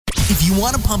If you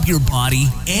want to pump your body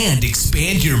and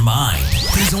expand your mind,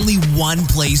 there's only one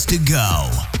place to go.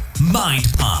 Mind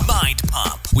Pump. Mind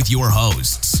Pump with your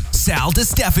hosts, Sal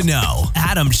DiStefano,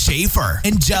 Adam Schafer,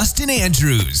 and Justin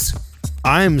Andrews.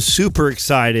 I'm super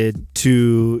excited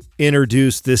to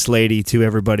introduce this lady to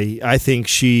everybody. I think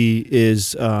she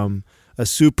is a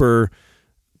super...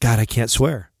 God, I can't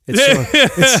swear.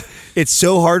 It's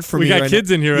so hard for me. We got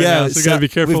kids in here right now, so we got to be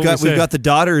careful. We've got the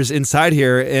daughters inside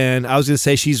here, and I was going to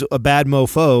say she's a bad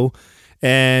mofo,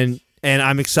 and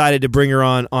I'm excited to bring her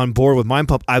on board with Mind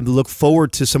Pump. I look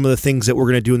forward to some of the things that we're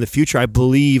going to do in the future. I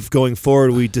believe going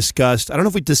forward, we discussed. I don't know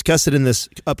if we discussed it in this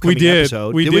upcoming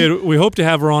episode. We did. We hope to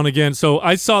have her on again. So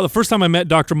I saw the first time I met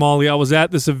Dr. Molly. I was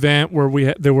at this event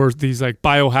where there were these like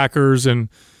biohackers and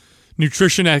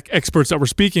nutrition experts that were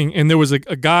speaking, and there was a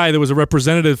guy that was a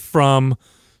representative from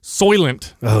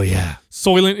Soylent. Oh yeah,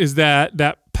 Soylent is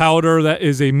that powder that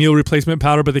is a meal replacement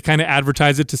powder, but they kind of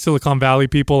advertise it to Silicon Valley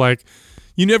people like,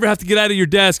 you never have to get out of your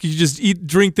desk. You just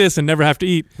drink this and never have to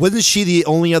eat. Wasn't she the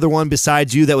only other one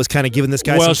besides you that was kind of giving this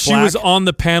guy some flack? Well, she was on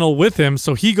the panel with him,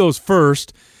 so he goes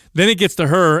first. Then it gets to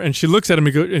her, and she looks at him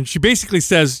and she basically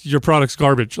says, your product's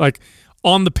garbage, like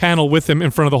on the panel with him in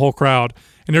front of the whole crowd.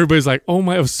 And everybody's like, oh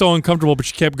my, it was so uncomfortable, but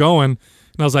she kept going.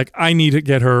 And I was like, I need to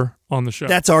get her on the show.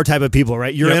 That's our type of people,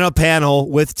 right? You're in a panel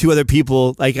with two other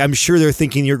people. Like, I'm sure they're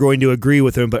thinking you're going to agree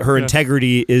with them, but her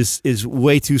integrity is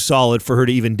way too solid for her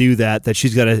to even do that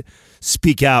she's got to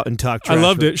speak out and talk trash. I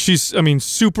loved it. She's,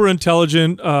 super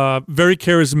intelligent, very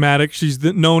charismatic. She's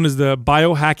known as the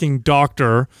biohacking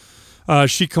doctor.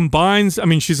 She combines,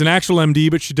 she's an actual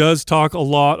MD, but she does talk a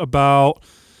lot about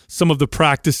some of the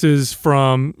practices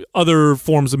from other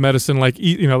forms of medicine, like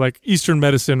Eastern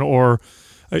medicine or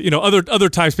other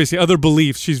types, basically other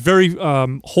beliefs. She's very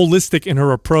holistic in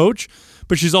her approach,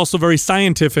 but she's also very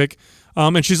scientific,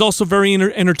 and she's also very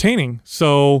entertaining.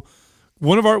 So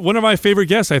one of my favorite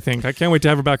guests, I think. I can't wait to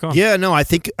have her back on. Yeah, no, I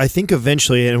think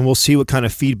eventually, and we'll see what kind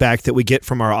of feedback that we get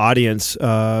from our audience.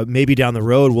 Maybe down the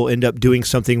road, we'll end up doing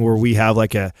something where we have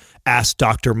like a Ask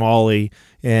Dr. Molly,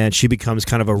 and she becomes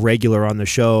kind of a regular on the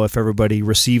show if everybody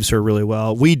receives her really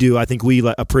well. We do. I think we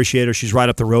appreciate her. She's right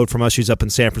up the road from us. She's up in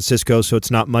San Francisco, so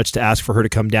it's not much to ask for her to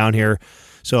come down here.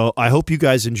 So I hope you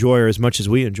guys enjoy her as much as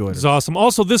we enjoyed her. It's awesome.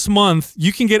 Also, this month,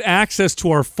 you can get access to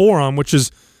our forum, which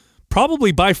is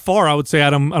probably by far, I would say,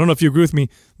 Adam, I don't know if you agree with me,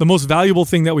 the most valuable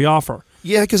thing that we offer.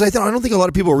 Yeah, because I don't think a lot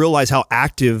of people realize how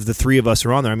active the three of us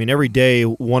are on there. Every day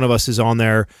one of us is on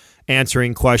there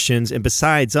answering questions, and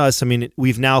besides us,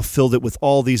 we've now filled it with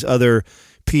all these other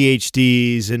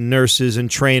PhDs and nurses and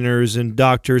trainers and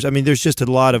doctors. There's just a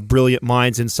lot of brilliant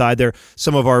minds inside there.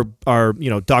 Some of our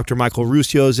Dr. Michael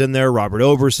Ruscio's in there, Robert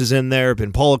Oberst is in there,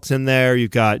 Ben Pollock's in there,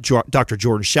 you've got Dr.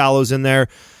 Jordan Shallow's in there.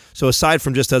 So aside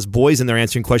from just us boys in there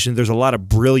answering questions, there's a lot of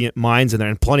brilliant minds in there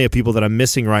and plenty of people that I'm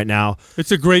missing right now.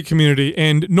 It's a great community,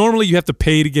 and normally you have to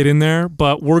pay to get in there,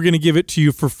 but we're going to give it to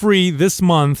you for free this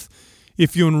month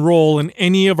if you enroll in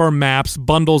any of our MAPS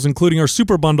bundles, including our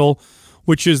super bundle,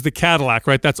 which is the Cadillac,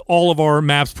 right? That's all of our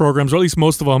MAPS programs, or at least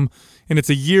most of them, and it's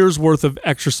a year's worth of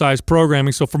exercise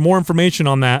programming. So for more information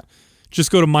on that,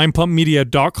 just go to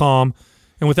mindpumpmedia.com.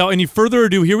 And without any further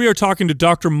ado, here we are talking to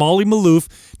Dr. Molly Maloof.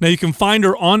 Now, you can find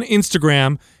her on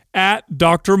Instagram at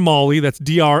Dr. Molly. That's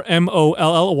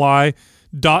DrMolly.co.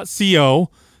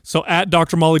 So at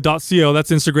drmolly.co,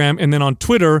 that's Instagram. And then on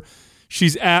Twitter,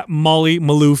 she's at Molly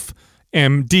Maloof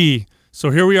MD. So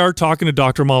here we are talking to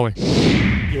Dr. Molly.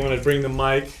 You want to bring the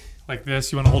mic like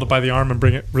this? You want to hold it by the arm and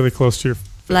bring it really close to your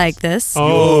face? Like this.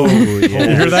 Oh, yeah.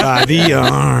 You hear that? By the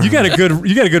arm. You got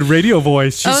a good radio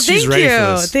voice. She's ready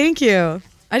for this. Thank you.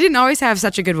 I didn't always have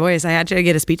such a good voice. I had to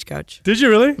get a speech coach. Did you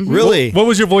really? Mm-hmm. Really? What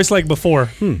was your voice like before?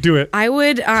 Do it. I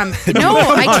would, no,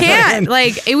 I can't.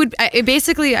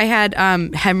 Basically, I had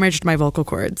hemorrhaged my vocal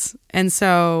cords. And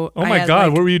so. Oh my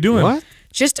God, what were you doing? What?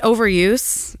 Just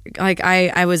overuse.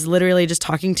 I was literally just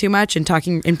talking too much and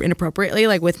talking inappropriately,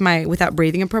 without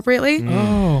breathing appropriately.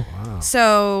 Oh, wow.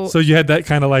 So you had that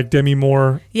kind of like Demi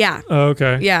Moore. Yeah. Oh,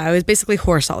 okay. Yeah, I was basically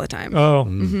hoarse all the time. Oh.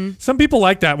 Mm-hmm. Some people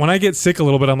like that. When I get sick a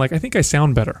little bit, I'm like, I think I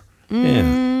sound better.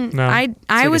 Yeah. No.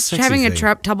 I was having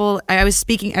trouble. I was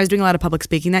doing a lot of public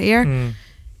speaking that year, and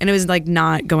it was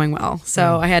not going well.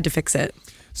 So I had to fix it.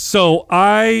 So when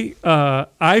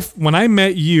I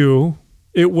met you,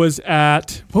 it was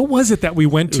at, what was it that we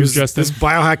went to, Justin? This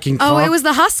biohacking Oh, club. it was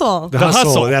the Hustle. The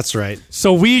hustle, that's right.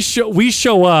 So we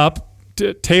show up.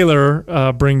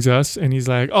 Taylor brings us, and he's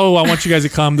like, "Oh, I want you guys to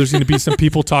come. There's going to be some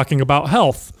people talking about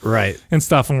health, right, and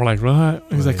stuff." And we're like, "What?"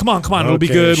 And he's like, "Come on, it'll be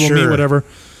good. Sure. We'll meet, whatever."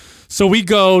 So we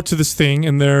go to this thing,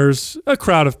 and there's a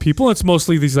crowd of people. It's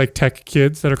mostly these like tech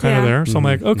kids that are kind of there. So I'm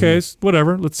like, okay,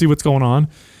 whatever. Let's see what's going on.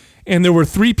 And there were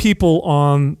 3 people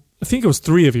on. I think it was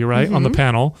 3 of you, right, on the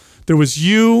panel. There was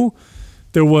you.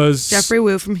 There was Jeffrey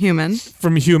Wu from Human.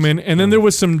 And then there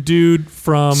was some dude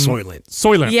from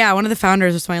Soylent. Yeah, one of the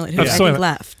founders of Soylent, who I think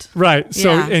left. Right.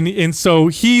 So and so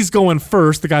he's going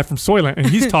first, the guy from Soylent, and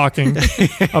he's talking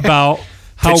about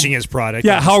how pitching his product.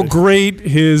 Yeah, how great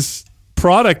his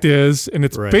product is, and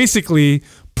it's basically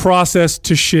processed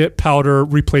to shit powder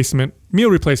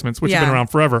meal replacements, which have been around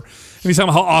forever. And he's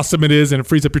talking about how awesome it is, and it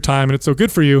frees up your time, and it's so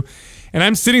good for you. And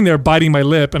I'm sitting there biting my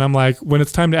lip, and I'm like, when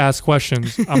it's time to ask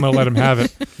questions, I'm going to let him have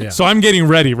it. So I'm getting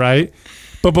ready, right?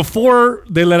 But before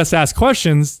they let us ask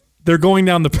questions, they're going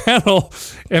down the panel,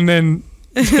 and then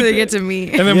they get to me.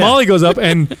 And then Molly goes up,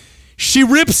 and she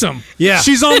rips him. Yeah.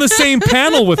 She's on the same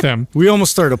panel with him. We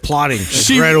almost started applauding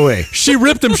right away. She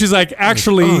ripped him. She's like,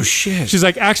 actually, oh shit. She's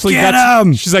like, actually, Get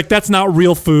him! She's like, that's not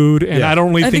real food, and I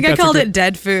don't really think I that's called it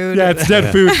dead food. Yeah, it's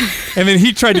dead food. And then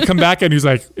he tried to come back, and he's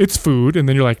like, it's food, and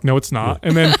then you're like, no, it's not.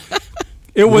 And then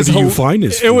it was what do you find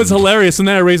is food? It was hilarious. And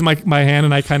then I raised my hand,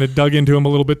 and I kind of dug into him a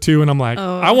little bit too, and I'm like,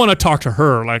 I want to talk to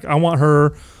her. Like, I want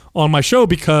her on my show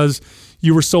because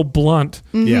you were so blunt.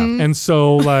 Yeah. And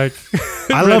so, like,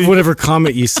 I love whatever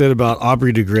comment you said about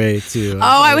Aubrey de Grey, too.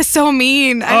 I was so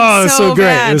mean. It was so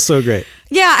great. It was so great.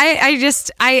 Yeah,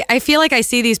 I feel like I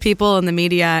see these people in the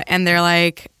media, and they're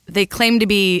like, they claim to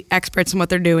be experts in what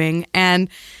they're doing. And,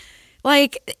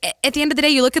 like, at the end of the day,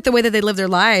 you look at the way that they live their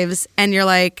lives, and you're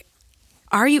like,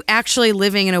 are you actually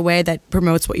living in a way that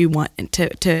promotes what you want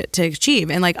to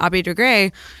achieve? And, like, Aubrey de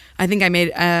Grey, I think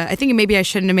maybe I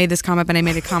shouldn't have made this comment, but I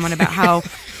made a comment about how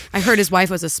I heard his wife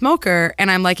was a smoker,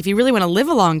 and I'm like, if you really want to live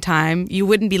a long time, you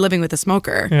wouldn't be living with a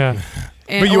smoker. Yeah.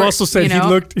 But you also said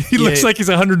he looks like he's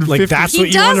 150. Like that's what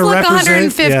he you want to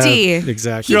represent. 150. Yeah,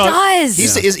 exactly. He does.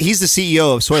 He's the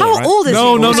CEO of Soylent, How right? old is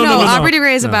No. he? No. Aubrey de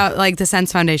Grey is about like the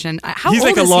Sense Foundation. How he's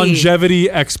old like a is longevity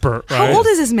expert, right? How old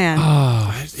is this man?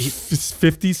 He's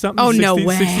 50 something. Oh, 60, no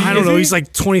way. 60, I don't know. He's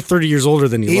like 20, 30 years older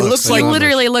than he looks. He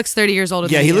literally looks 30 years older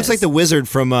than Yeah, he he looks is. like the wizard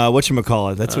from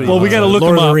whatchamacallit. That's what. Well, we got to look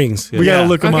Lord him of the up. Rings. Yeah. We got to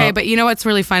look him up. Okay, but you know what's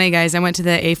really funny, guys? I went to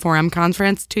the A4M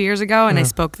conference 2 years ago, and I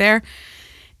spoke there.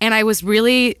 And I was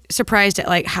really surprised at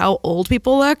like how old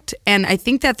people looked. And I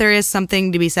think that there is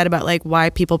something to be said about like why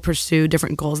people pursue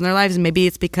different goals in their lives. And maybe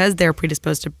it's because they're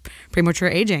predisposed to premature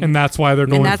aging. And that's why they're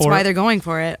going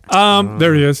for it.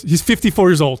 There he is. He's 54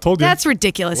 years old. Told you. That's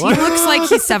ridiculous. What? He looks like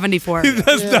he's 74. He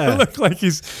does not look like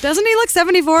he's. Doesn't he look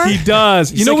 74? He does.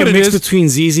 He's like what a mix between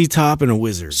ZZ Top and a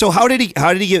wizard. So how did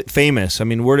he get famous? I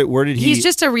mean, where did he? He's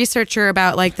just a researcher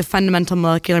about like the fundamental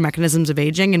molecular mechanisms of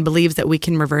aging and believes that we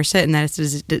can reverse it and that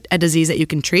it's a disease that you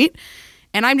can treat.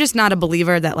 And I'm just not a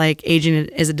believer that like aging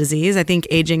is a disease. I think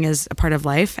aging is a part of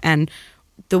life, and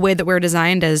the way that we're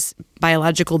designed as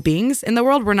biological beings in the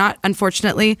world, we're not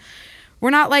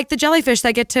like the jellyfish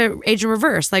that get to age in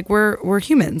reverse. Like we're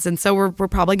humans, and so we're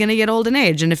probably going to get old in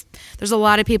age. And if there's a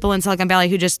lot of people in Silicon Valley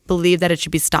who just believe that it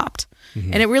should be stopped,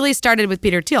 and it really started with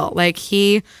Peter Thiel. Like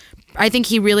I think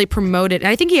he really promoted, and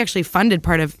I think he actually funded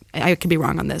part of. I could be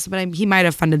wrong on this, but he might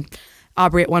have funded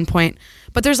Aubrey at one point.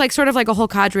 But there's like sort of like a whole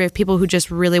cadre of people who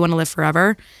just really want to live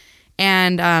forever.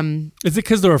 And is it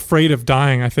because they're afraid of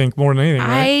dying? I think more than anything.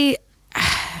 Right?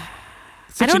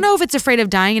 I don't know if it's afraid of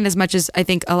dying in as much as I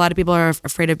think a lot of people are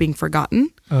afraid of being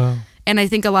forgotten. And I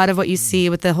think a lot of what you see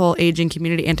with the whole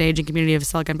anti-aging community of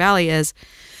Silicon Valley is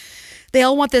they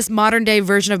all want this modern day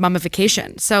version of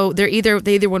mummification. So they either want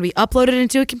to be uploaded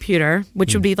into a computer,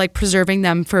 which would be like preserving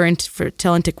them for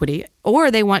till antiquity, or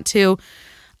they want to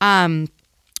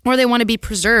be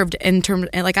preserved in terms.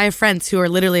 Like I have friends who are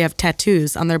literally have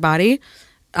tattoos on their body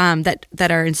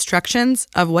that are instructions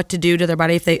of what to do to their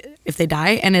body if they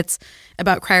die, and it's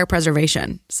about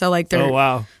cryopreservation. So like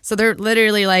so they're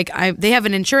literally like they have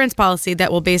an insurance policy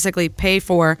that will basically pay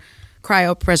for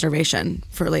cryopreservation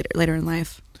for later in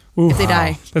life. Ooh, if they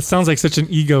die. That sounds like such an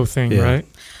ego thing, right?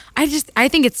 I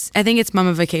think it's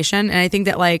mummification, and I think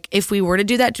that like if we were to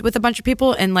do that with a bunch of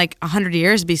people in like 100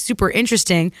 years, it'd be super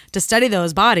interesting to study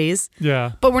those bodies.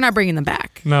 Yeah, but we're not bringing them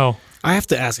back. No, I have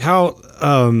to ask how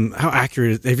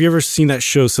accurate. Have you ever seen that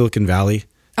show Silicon Valley?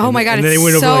 Oh my God,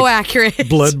 it's so accurate.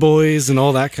 Blood Boys and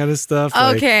all that kind of stuff.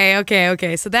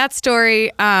 Okay. So that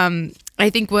story, I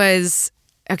think was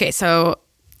okay. So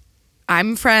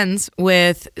I'm friends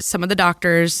with some of the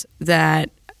doctors that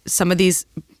some of these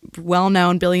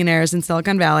well-known billionaires in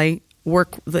Silicon Valley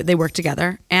work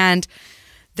together, and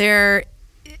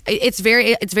it's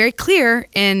very clear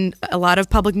in a lot of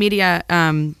public media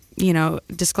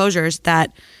disclosures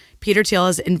that Peter Thiel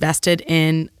is invested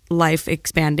in life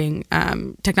expanding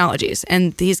technologies.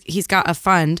 And he's got a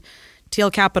fund, Teal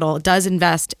Capital, does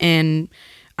invest in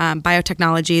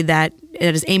biotechnology that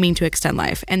it is aiming to extend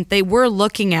life. And they were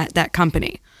looking at that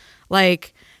company.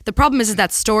 Like, the problem is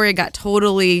that story got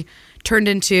totally turned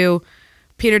into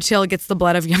Peter Thiel gets the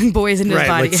blood of young boys into his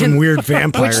body. Like some weird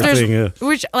vampire thing.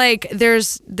 Which, like,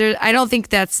 there's I don't think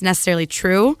that's necessarily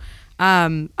true.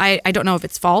 I don't know if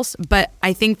it's false, but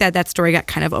I think that story got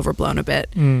kind of overblown a bit.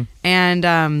 And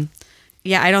I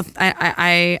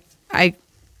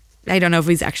don't know if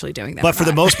he's actually doing that. But for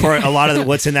the most part, a lot of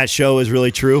what's in that show is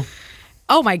really true.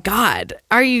 Oh my God.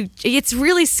 It's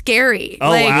really scary.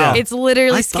 Oh, wow. It's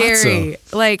literally I thought scary.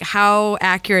 Like, how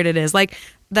accurate it is. Like,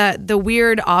 the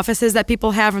weird offices that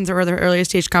people have in their earlier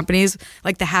stage companies,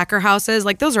 like the hacker houses,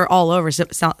 like those are all over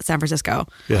San Francisco.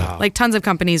 Yeah. Like, tons of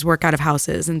companies work out of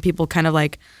houses, and people kind of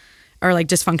like are like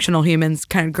dysfunctional humans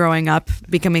kind of growing up,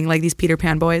 becoming like these Peter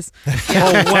Pan boys.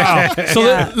 Oh wow!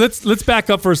 So let's back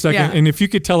up for a second, and if you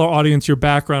could tell our audience your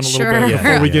background a little bit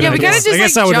before we get into we kind of this.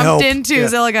 just like jumped into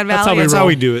Silicon Valley. That's how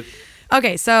we do it.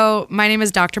 Okay, so my name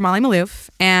is Dr. Molly Maloof,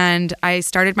 and I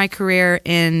started my career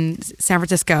in San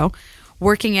Francisco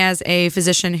working as a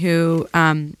physician who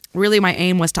really my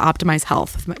aim was to optimize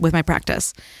health with my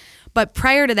practice. But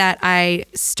prior to that, I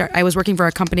was working for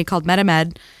a company called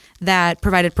MetaMed that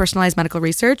provided personalized medical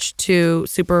research to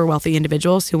super wealthy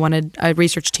individuals who wanted a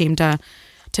research team to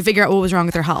figure out what was wrong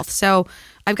with their health. So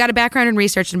I've got a background in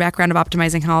research and a background of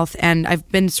optimizing health, and I've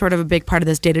been sort of a big part of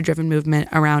this data-driven movement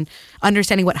around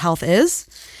understanding what health is.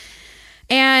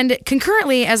 And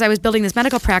concurrently, as I was building this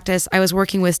medical practice, I was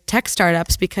working with tech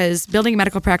startups because building a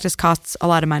medical practice costs a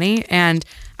lot of money, and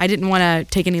I didn't want to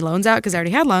take any loans out because I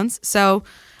already had loans. So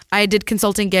I did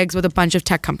consulting gigs with a bunch of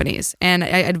tech companies, and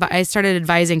I started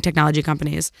advising technology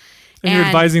companies. And you're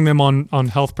advising them on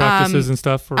health practices and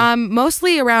stuff? Or?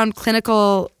 Mostly around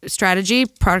clinical strategy,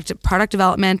 product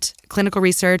development, clinical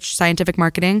research, scientific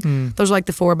marketing. Those are like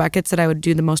the 4 buckets that I would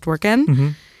do the most work in. Mm-hmm.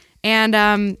 And,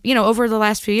 over the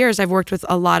last few years, I've worked with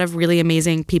a lot of really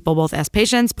amazing people, both as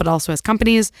patients, but also as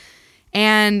companies.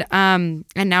 And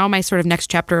now my sort of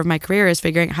next chapter of my career is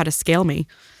figuring out how to scale me.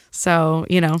 So,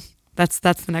 that's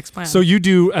the next plan. So you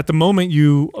do, at the moment,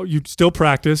 you still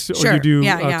practice, or you do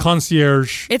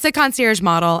concierge? It's a concierge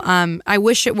model. I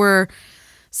wish it were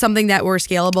something that were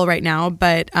scalable right now,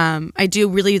 but I do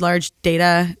really large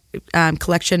data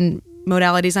collection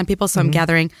modalities on people. So I'm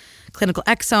gathering clinical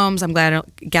exomes, I'm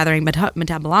gathering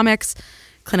metabolomics,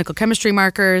 clinical chemistry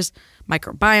markers,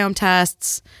 microbiome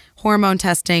tests, hormone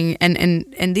testing,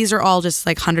 and these are all just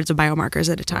like hundreds of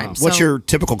biomarkers at a time. Wow. What's your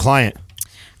typical client?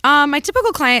 My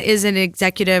typical client is an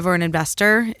executive or an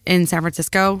investor in San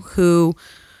Francisco who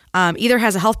either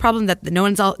has a health problem that no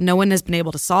one has been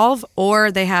able to solve,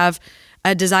 or they have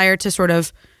a desire to sort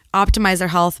of optimize their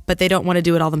health, but they don't want to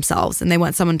do it all themselves, and they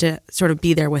want someone to sort of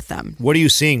be there with them. What are you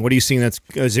seeing? Is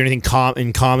there anything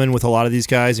in common with a lot of these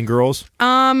guys and girls?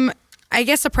 I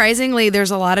guess surprisingly, there's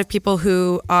a lot of people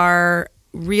who are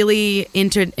really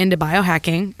into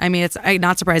biohacking. I mean, it's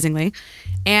not surprisingly.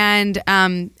 And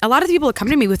a lot of people that come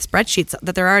to me with spreadsheets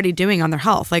that they're already doing on their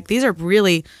health. Like, these are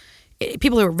really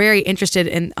people who are very interested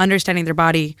in understanding their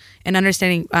body and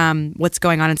understanding what's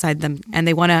going on inside them, and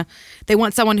they want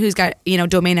someone who's got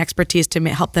domain expertise to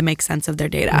help them make sense of their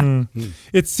data.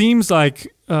 It seems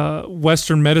like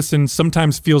Western medicine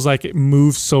sometimes feels like it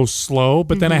moves so slow,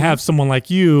 but then I have someone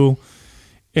like you,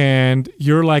 and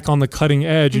you're like on the cutting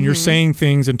edge, and you're saying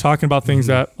things and talking about things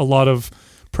that a lot of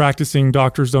practicing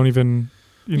doctors don't even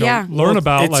learn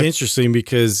about. It's interesting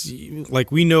because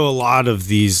we know a lot of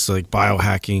these like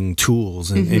biohacking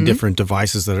tools and different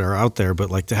devices that are out there, but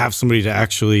like to have somebody to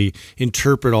actually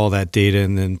interpret all that data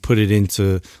and then put it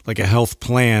into like a health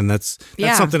plan, that's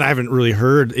something I haven't really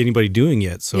heard anybody doing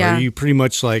yet. So are you pretty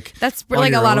much like that's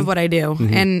like a lot of what I do.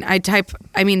 And I type,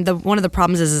 one of the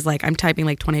problems is like I'm typing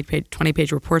like 20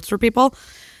 page reports for people.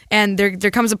 And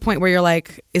there comes a point where you're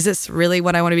like, is this really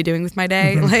what I want to be doing with my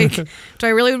day? Like, do I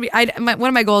really? One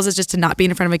of my goals is just to not be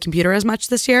in front of a computer as much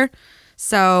this year.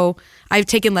 So I've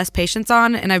taken less patients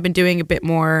on, and I've been doing a bit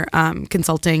more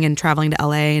consulting and traveling to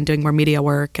LA and doing more media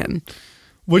work. And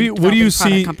what do you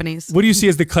see? Companies. What do you see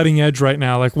as the cutting edge right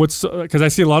now? Like, because I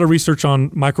see a lot of research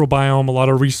on microbiome, a lot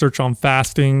of research on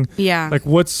fasting. Yeah. Like,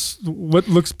 what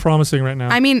looks promising right now?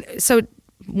 I mean, so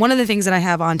one of the things that I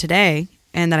have on today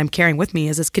and that I'm carrying with me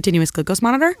is this continuous glucose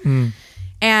monitor.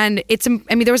 And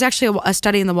there was actually a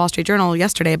study in the Wall Street Journal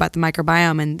yesterday about the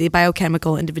microbiome and the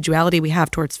biochemical individuality we have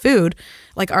towards food.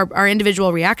 Like our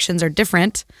individual reactions are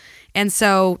different. And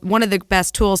so one of the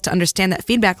best tools to understand that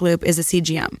feedback loop is a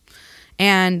CGM.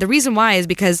 And the reason why is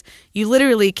because you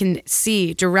literally can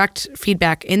see direct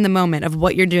feedback in the moment of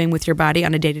what you're doing with your body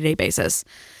on a day-to-day basis.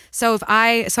 So if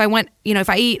I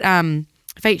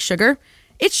eat sugar,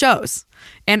 it shows.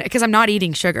 And because I'm not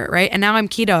eating sugar, right? And now I'm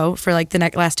keto for like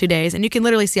the last 2 days, and you can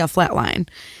literally see a flat line.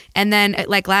 And then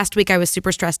like last week I was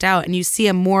super stressed out, and you see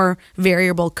a more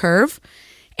variable curve.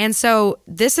 And so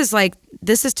this is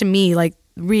to me like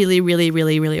really, really,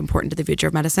 really, really important to the future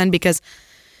of medicine, because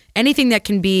anything that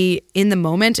can be in the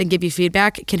moment and give you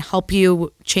feedback can help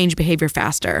you change behavior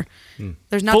faster.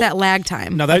 There's not that lag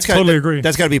time. No, that's totally agree.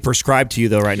 That's got to be prescribed to you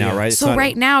though right now, right? So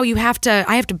right now I have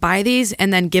to buy these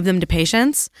and then give them to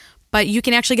patients, but you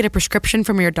can actually get a prescription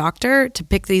from your doctor to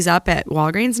pick these up at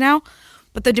Walgreens now.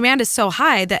 But the demand is so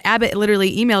high that Abbott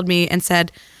literally emailed me and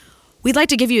said, we'd like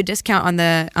to give you a discount on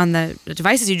the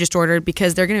devices you just ordered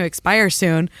because they're going to expire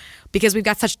soon, because we've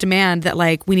got such demand that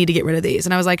like we need to get rid of these.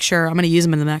 And I was like, sure, I'm going to use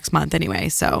them in the next month anyway.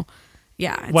 So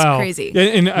yeah, it's crazy.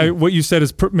 And what you said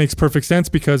makes perfect sense,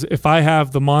 because if I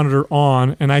have the monitor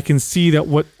on and I can see that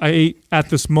what I ate at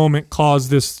this moment caused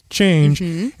this change,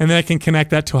 and then I can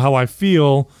connect that to how I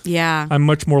feel, I'm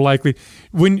much more likely.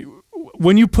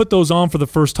 When you put those on for the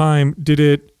first time, did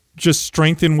it just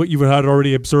strengthen what you had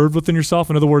already observed within yourself?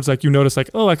 In other words, like you notice like,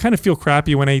 oh, I kind of feel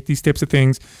crappy when I eat these types of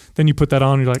things. Then you put that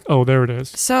on and you're like, oh, there it is.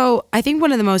 So I think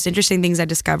one of the most interesting things I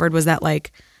discovered was that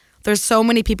like there's so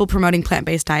many people promoting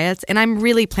plant-based diets, and I'm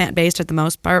really plant-based at the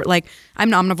most part. Like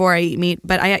I'm an omnivore, I eat meat,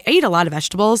 but I eat a lot of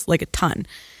vegetables, like a ton.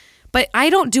 But I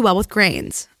don't do well with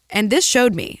grains. And this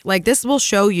showed me, like this will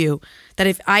show you that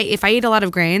if I eat a lot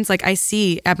of grains, like I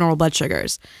see abnormal blood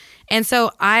sugars. And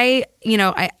so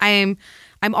I'm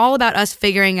all about us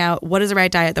figuring out what is the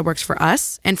right diet that works for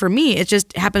us. And for me, it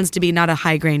just happens to be not a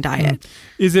high grain diet.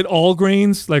 Is it all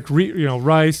grains, like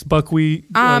rice, buckwheat?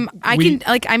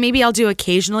 I'll do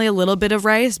occasionally a little bit of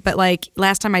rice, but like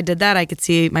last time I did that, I could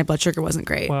see my blood sugar wasn't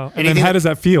great. Wow. And then how does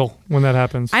that feel when that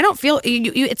happens? I don't feel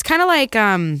it's kind of like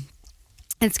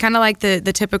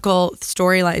the typical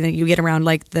story like that you get around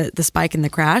like the spike and the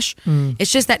crash.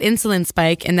 It's just that insulin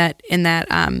spike and that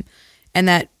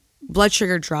blood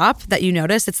sugar drop that you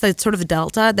notice. It's the sort of the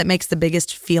delta that makes the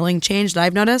biggest feeling change that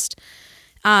I've noticed.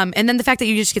 And then the fact that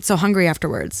you just get so hungry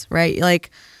afterwards, right? Like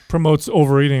promotes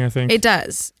overeating, I think. It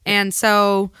does. And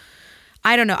so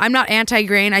I don't know. I'm not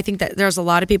anti-grain. I think that there's a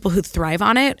lot of people who thrive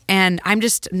on it, and I'm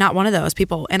just not one of those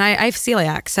people. And I have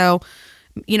celiac. So,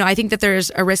 I think that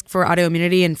there's a risk for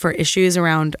autoimmunity and for issues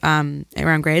around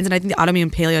grains. And I think the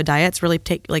autoimmune paleo diet's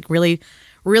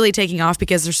really taking off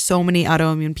because there's so many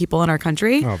autoimmune people in our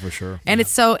country. Oh, for sure. And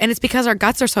it's because our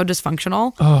guts are so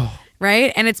dysfunctional. Oh.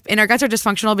 Right? And our guts are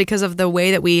dysfunctional because of the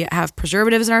way that we have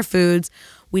preservatives in our foods.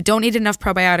 We don't eat enough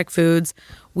probiotic foods.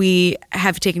 We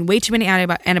have taken way too many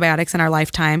antibiotics in our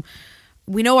lifetime.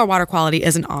 We know our water quality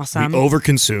isn't awesome. We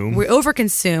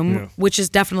overconsume, which is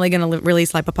definitely going to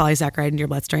release lipopolysaccharide into your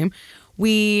bloodstream.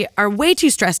 We are way too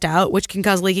stressed out, which can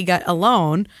cause leaky gut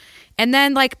alone. And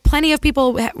then, like, plenty of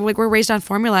people were raised on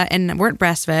formula and weren't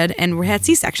breastfed and had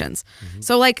C-sections.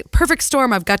 So, like, perfect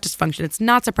storm of gut dysfunction. It's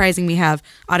not surprising we have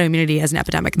autoimmunity as an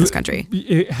epidemic in this country.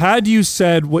 Had you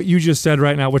said what you just said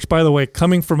right now, which, by the way,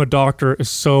 coming from a doctor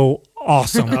is so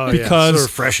awesome. Because so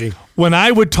refreshing. When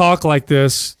I would talk like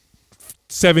this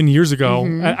 7 years ago,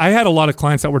 I had a lot of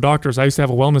clients that were doctors. I used to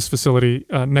have a wellness facility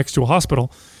next to a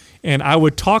hospital. And I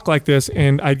would talk like this,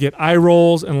 and I'd get eye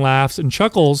rolls and laughs and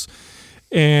chuckles.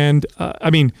 And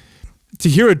to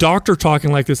hear a doctor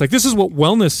talking like this is what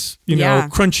wellness,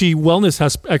 crunchy wellness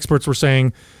experts were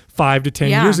saying 5 to 10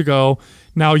 years ago.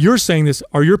 Now you're saying this.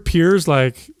 Are your peers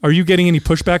are you getting any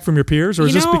pushback from your peers, or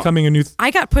is this becoming a new?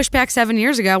 I got pushback 7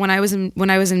 years ago when I was in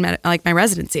my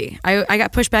residency. I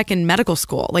got pushback in medical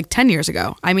school like 10 years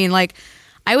ago. I mean, like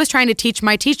I was trying to teach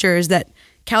my teachers that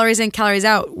calories in, calories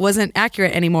out wasn't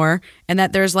accurate anymore, and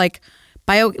that there's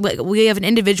we have an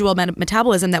individual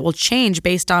metabolism that will change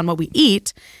based on what we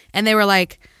eat. And they were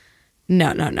like,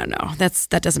 no,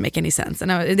 that doesn't make any sense.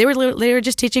 And they were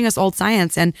just teaching us old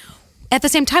science. And at the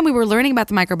same time, we were learning about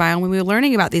the microbiome, we were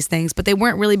learning about these things, but they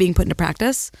weren't really being put into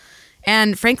practice.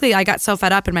 And frankly, I got so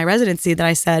fed up in my residency that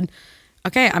I said,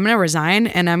 okay, I'm going to resign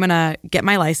and I'm going to get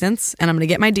my license and I'm going to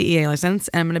get my DEA license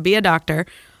and I'm going to be a doctor,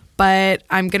 but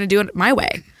I'm going to do it my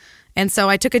way. And so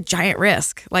I took a giant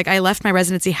risk. Like I left my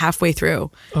residency halfway through.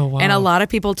 Oh, wow. And a lot of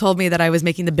people told me that I was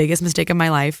making the biggest mistake of my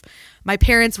life. My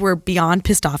parents were beyond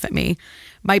pissed off at me.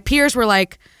 My peers were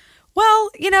like, well,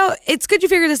 it's good you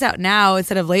figure this out now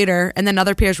instead of later. And then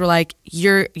other peers were like,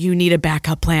 you need a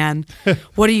backup plan.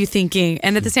 What are you thinking?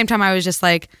 And at the same time, I was just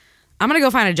like, I'm going to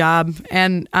go find a job,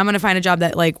 and I'm going to find a job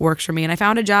that like works for me. And I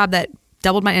found a job that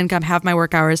doubled my income, half my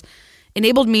work hours,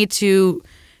 enabled me to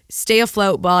stay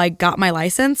afloat while I got my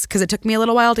license, because it took me a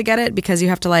little while to get it, because you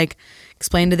have to like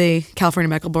explain to the California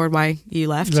Medical Board why you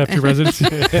left. After your residency.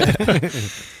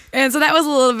 And so that was a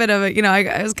little bit of a,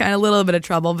 I was kind of a little bit of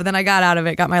trouble, but then I got out of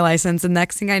it, got my license. And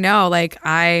next thing I know, like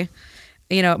my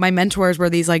mentors were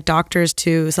these like doctors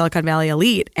to Silicon Valley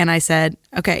elite. And I said,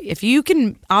 okay, if you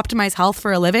can optimize health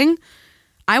for a living,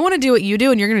 I want to do what you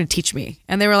do and you're going to teach me.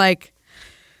 And they were like,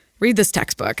 read this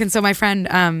textbook. And so my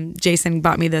friend Jason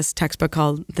bought me this textbook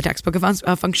called The Textbook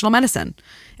of Functional Medicine.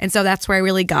 And so that's where I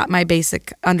really got my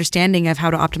basic understanding of how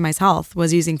to optimize health,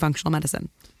 was using functional medicine.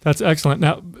 That's excellent.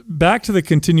 Now, back to the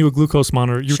continual glucose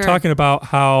monitor. You're Sure. talking about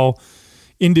how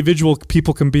individual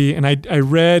people can be, and I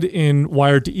read in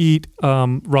Wired to Eat,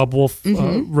 Rob Wolf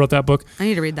wrote that book. I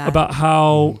need to read that. About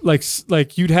how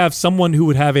like you'd have someone who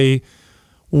would have a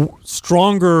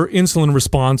stronger insulin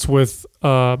response with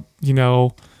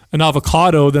an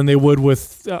avocado than they would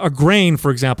with a grain, for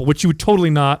example, which you would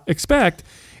totally not expect.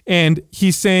 And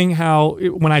he's saying how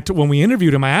when we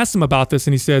interviewed him, I asked him about this,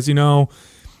 and he says,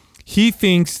 he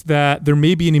thinks that there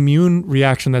may be an immune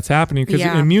reaction that's happening, because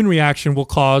an immune reaction will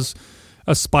cause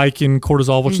a spike in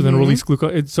cortisol, which will then release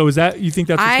glucose. So you think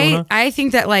that's what's going on? I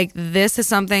think that like this is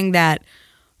something that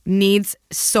needs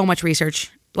so much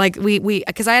research. Like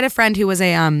because I had a friend who was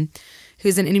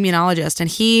who's an immunologist, and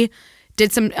he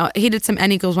did some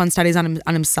N=1 studies on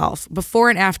himself before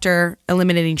and after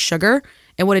eliminating sugar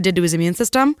and what it did to his immune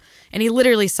system. And he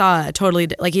literally saw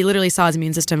his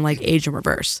immune system like age in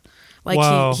reverse. Like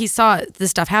wow. he saw this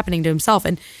stuff happening to himself,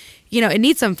 and it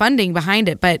needs some funding behind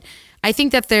it. But I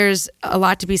think that there's a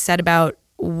lot to be said about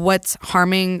what's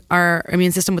harming our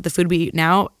immune system with the food we eat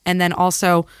now, and then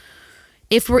also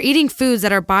if we're eating foods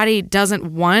that our body doesn't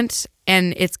want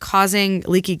and it's causing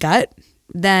leaky gut,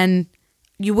 then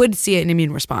you would see an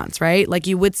immune response, right? Like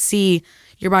you would see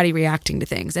your body reacting to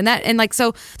things, so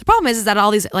the problem is that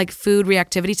all these like food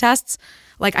reactivity tests,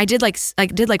 like I did like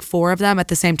 4 of them at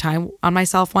the same time on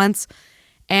myself once,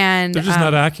 and they're just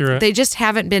not accurate. They just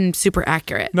haven't been super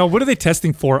accurate. No, what are they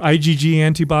testing for? IgG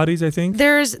antibodies, I think.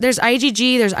 There's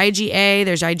IgG, there's IgA,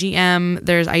 there's IgM,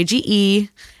 there's IgE,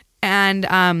 and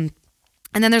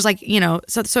then there's like,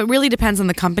 so it really depends on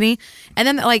the company. And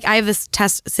then like I have this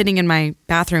test sitting in my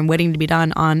bathroom waiting to be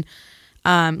done on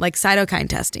like cytokine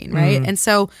testing, right? And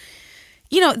so,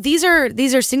 these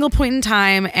are single point in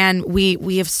time, and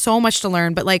we have so much to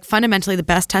learn, but like fundamentally the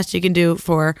best test you can do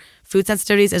for food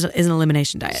sensitivities is an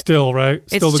elimination diet. Still, right?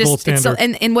 Still the gold standard.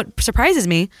 And what surprises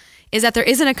me is that there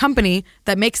isn't a company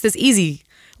that makes this easy.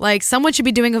 Like someone should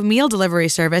be doing a meal delivery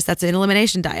service that's an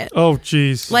elimination diet. Oh,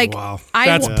 geez. Like, wow.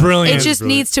 That's brilliant. It just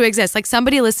needs to exist. Like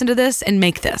somebody listen to this and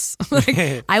make this.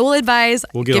 Like, I will advise.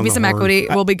 Give me some equity.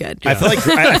 We'll be good. I feel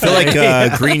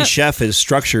like Green Chef is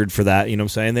structured for that. You know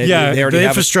what I'm saying? They already the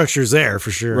have infrastructure's there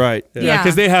for sure. Right. Yeah,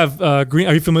 because they have Green.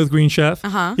 Are you familiar with Green Chef?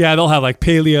 Uh-huh. Yeah, they'll have like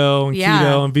paleo and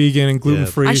keto and vegan and gluten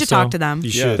free. I should talk to them. You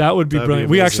should. That would be That'd brilliant.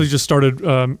 be We amazing. actually just started.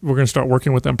 We're going to start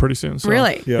working with them pretty soon. So,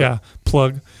 Really? Yeah.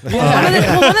 Plug.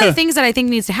 One of the things that I think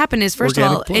needs to happen is, first of all,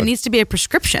 Organic plug. it needs to be a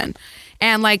prescription.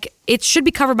 And like it should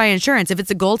be covered by insurance. If it's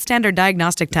a gold standard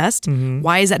diagnostic test,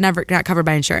 why is that not covered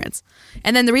by insurance?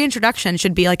 And then the reintroduction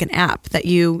should be like an app that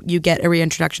you get a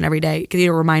reintroduction every day. Give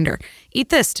you a reminder. Eat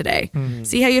this today.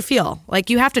 See how you feel. Like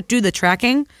you have to do the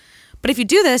tracking. But if you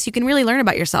do this, you can really learn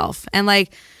about yourself. And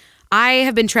like I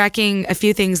have been tracking a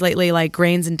few things lately, like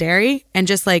grains and dairy, and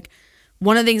just like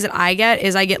one of the things that I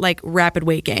get like rapid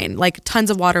weight gain, like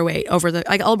tons of water weight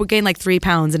I'll gain like 3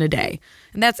 pounds in a day.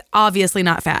 And that's obviously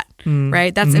not fat,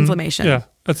 right? That's inflammation. Yeah,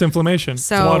 that's inflammation.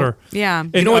 So, it's water. Yeah.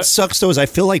 You know what sucks though is I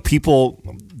feel like people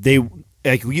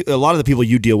a lot of the people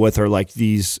you deal with are like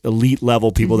these elite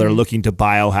level people that are looking to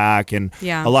biohack, and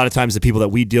Yeah. a lot of times the people that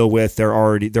we deal with they're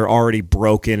already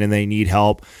broken and they need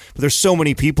help. But there's so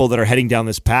many people that are heading down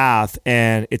this path,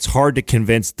 and it's hard to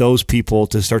convince those people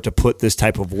to start to put this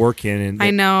type of work in. And I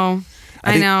know. I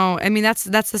I think- know. I mean, that's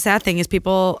the sad thing is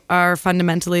people are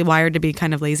fundamentally wired to be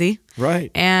kind of lazy.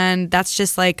 Right. And that's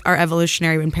just like our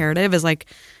evolutionary imperative is like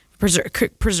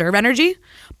preserve energy.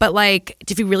 But like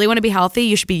if you really want to be healthy,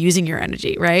 you should be using your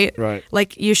energy, right? Right.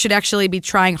 Like you should actually be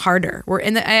trying harder.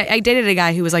 I dated a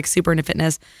guy who was like super into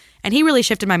fitness, and he really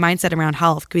shifted my mindset around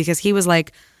health because he was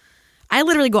like, I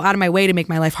literally go out of my way to make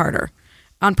my life harder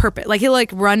on purpose. Like he'll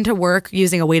like run to work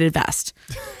using a weighted vest.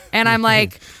 And I'm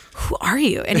like, who are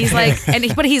you? And he's like,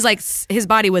 but he's like, his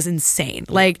body was insane.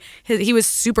 Like he was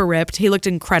super ripped. He looked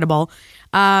incredible.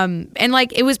 And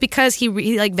like, it was because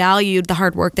he like valued the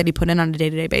hard work that he put in on a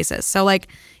day-to-day basis. So like,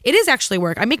 it is actually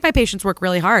work. I make my patients work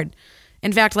really hard.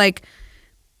 In fact, like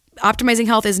optimizing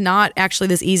health is not actually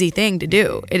this easy thing to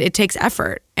do. It takes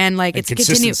effort, and like it's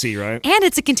consistency, right? And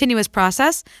it's a continuous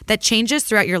process that changes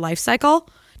throughout your life cycle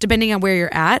depending on where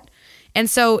you're at. And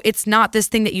so it's not this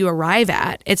thing that you arrive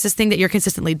at. It's this thing that you're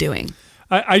consistently doing.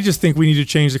 I just think we need to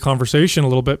change the conversation a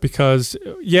little bit because,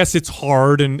 yes, it's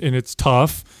hard and it's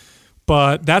tough,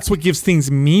 but that's what gives things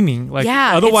meaning. Like,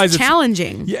 otherwise it's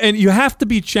challenging. Yeah, and you have to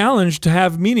be challenged to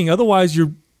have meaning. Otherwise,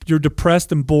 you're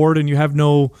depressed and bored, and you have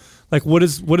no, like, what are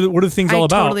the things all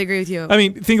about? I totally agree with you. I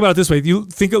mean, think about it this way.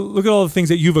 Look at all the things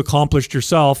that you've accomplished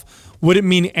yourself. Would it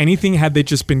mean anything had they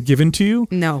just been given to you?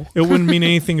 No. It wouldn't mean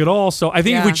anything at all. So I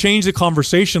think if we change the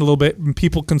conversation a little bit, and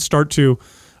people can start to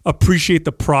appreciate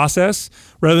the process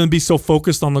rather than be so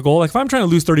focused on the goal. Like if I'm trying to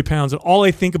lose 30 pounds and all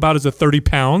I think about is the 30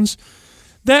 pounds,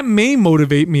 that may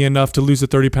motivate me enough to lose the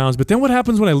 30 pounds. But then what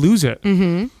happens when I lose it?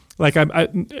 Mm-hmm. Like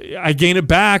I gain it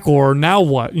back, or now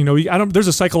what? You know, there's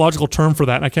a psychological term for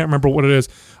that, and I can't remember what it is.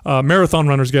 Marathon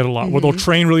runners get a lot, where they'll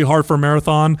train really hard for a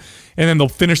marathon, and then they'll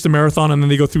finish the marathon, and then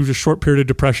they go through a short period of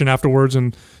depression afterwards,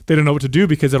 and they don't know what to do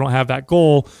because they don't have that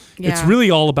goal. Yeah. It's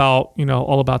really all about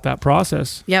that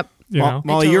process. Yep.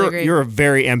 Molly, you're a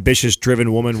very ambitious,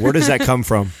 driven woman. Where does that come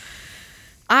from?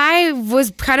 I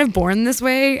was kind of born this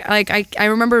way. Like I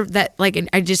remember that. Like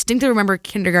I distinctly remember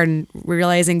kindergarten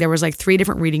realizing there was like 3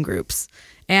 different reading groups,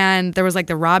 and there was like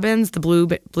the Robins, the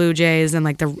Blue Jays, and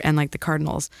like the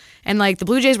Cardinals, and like the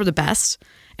Blue Jays were the best.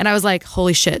 And I was like,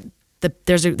 holy shit.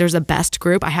 There's a best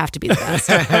group. I have to be the best.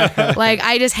 Like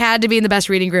I just had to be in the best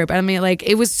reading group. I mean, like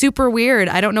it was super weird.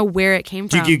 I don't know where it came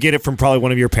from. Did you get it from probably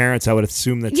one of your parents? I would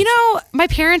assume that. My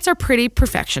parents are pretty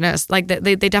perfectionist. Like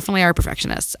they definitely are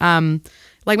perfectionists.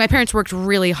 Like my parents worked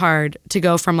really hard to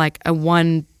go from like a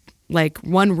one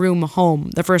room home,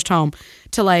 the first home,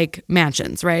 to like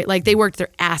mansions, right? Like they worked their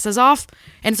asses off.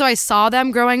 And so I saw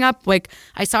them growing up. Like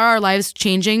I saw our lives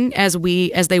changing as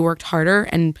they worked harder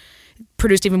and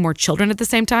produced even more children at the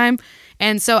same time.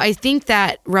 And so I think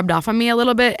that rubbed off on me a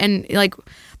little bit. And like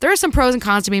there are some pros and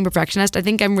cons to being perfectionist. I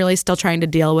think I'm really still trying to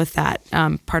deal with that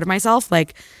part of myself.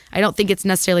 Like I don't think it's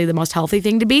necessarily the most healthy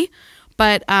thing to be,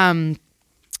 but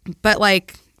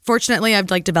like fortunately I've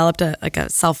like developed a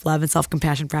self-love and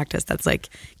self-compassion practice that's like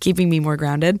keeping me more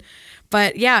grounded.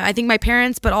 But yeah, I think my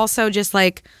parents, but also just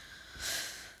like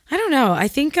I don't know. I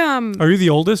think. Are you the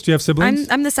oldest? Do you have siblings?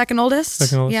 I'm the second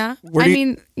oldest. Yeah.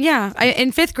 In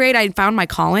 5th grade, I found my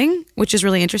calling, which is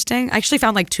really interesting. I actually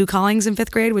found like 2 callings in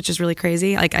 5th grade, which is really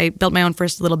crazy. Like I built my own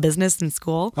first little business in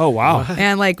school. Oh wow!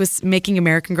 And like was making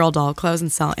American Girl doll clothes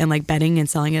and like bedding and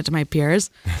selling it to my peers,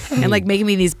 and like making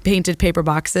me these painted paper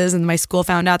boxes. And my school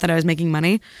found out that I was making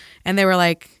money, and they were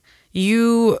like,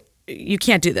 "You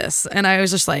can't do this." And I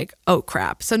was just like, "Oh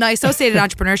crap!" So now I associated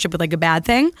entrepreneurship with like a bad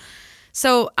thing.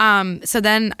 So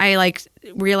then I like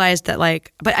realized that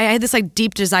like, but I had this like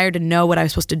deep desire to know what I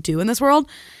was supposed to do in this world.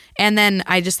 And then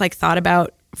I just like thought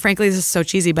about, frankly, this is so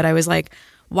cheesy, but I was like,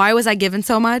 why was I given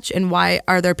so much? And why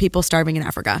are there people starving in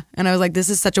Africa? And I was like, this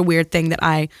is such a weird thing that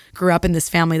I grew up in this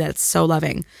family that's so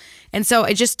loving. And so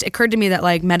it just occurred to me that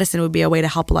like medicine would be a way to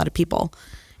help a lot of people.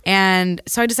 And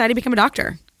so I decided to become a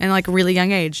doctor in like a really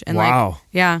young age. And wow. Like,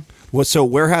 yeah. Well, so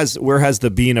where has the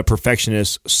being a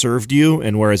perfectionist served you,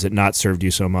 and where has it not served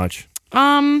you so much?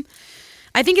 I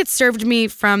think it served me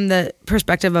from the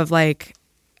perspective of like,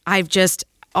 I've just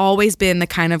always been the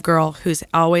kind of girl who's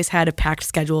always had a packed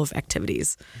schedule of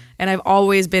activities. And I've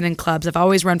always been in clubs. I've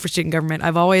always run for student government.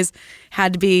 I've always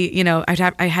had to be,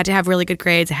 I had to have really good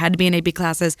grades. I had to be in AP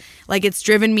classes. Like it's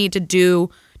driven me to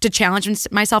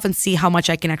challenge myself and see how much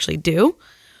I can actually do.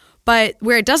 But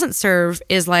where it doesn't serve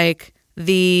is like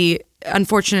the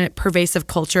unfortunate pervasive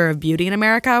culture of beauty in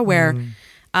America where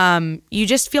you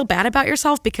just feel bad about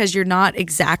yourself because you're not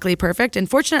exactly perfect. And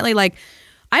fortunately, like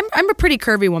I'm a pretty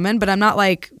curvy woman, but I'm not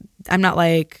like I'm not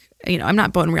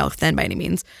bone and rail thin by any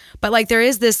means. But like there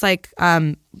is this like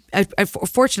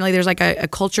fortunately there's like a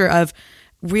culture of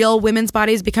real women's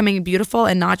bodies becoming beautiful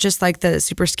and not just like the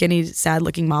super skinny, sad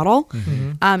looking model.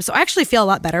 Mm-hmm. So I actually feel a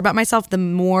lot better about myself the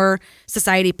more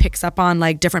society picks up on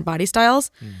like different body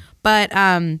styles. But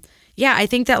yeah, I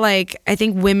think that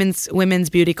women's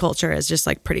beauty culture is just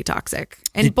like pretty toxic,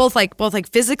 and both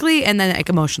physically and then like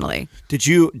emotionally. Did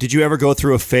you ever go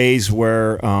through a phase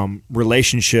where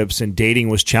relationships and dating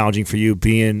was challenging for you,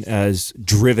 being as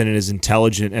driven and as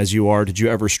intelligent as you are? Did you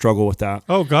ever struggle with that?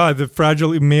 Oh God, the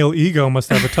fragile male ego must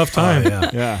have a tough time.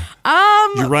 Yeah.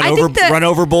 You run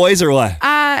over boys or what?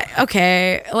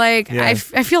 Okay. Like, Yeah.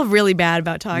 I feel really bad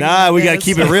about talking Nah, about we got to this.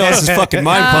 keep it real. This is fucking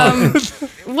Mind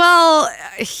Pump. Well,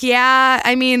 yeah.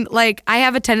 I mean, like, I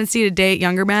have a tendency to date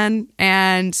younger men.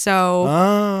 And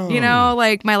so, you know,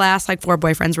 like, my last, like, 4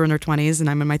 boyfriends were in their 20s and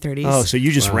I'm in my 30s. Oh, so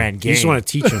you just ran game. You just want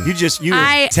to teach them. You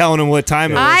were telling them what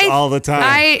time it was all the time.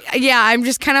 I'm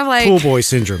just kind of like. Pool boy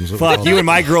syndrome. is what we Fuck, call you it. and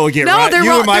my girl would get No, they're you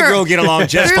wrong- and my they're- girl get along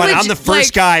just they're fine. I'm legit- the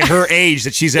first guy her age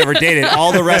that she's ever dated.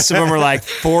 All the rest of them are like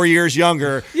 4 years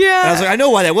younger. Yeah. And I was like, I know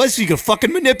why that was. So you could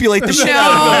fucking manipulate the shit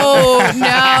out of them.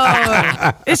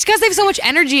 No. It's because they have so much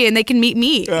energy and they can meet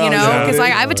me, you know, yeah. because I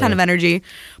have a ton of energy.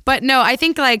 But no, I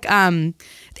think like,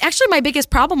 actually my biggest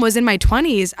problem was in my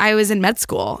 20s. I was in med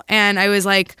school and I was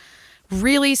like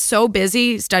really so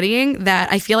busy studying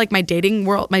that I feel like my dating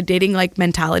like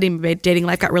mentality, my dating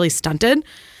life got really stunted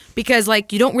because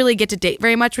like you don't really get to date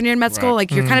very much when you're in med school.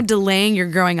 Like you're kind of delaying your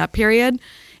growing up period.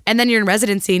 And then you're in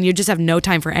residency and you just have no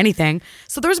time for anything.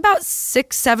 So there was about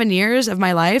 6-7 years of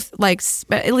my life, like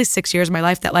at least 6 years of my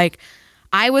life that like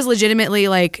I was legitimately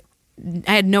like,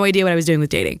 I had no idea what I was doing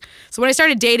with dating. So when I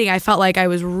started dating, I felt like I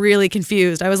was really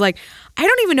confused. I was like, I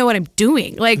don't even know what I'm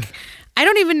doing. Like, I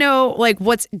don't even know like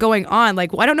what's going on.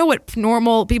 Like, I don't know what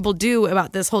normal people do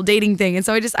about this whole dating thing. And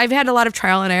so I've had a lot of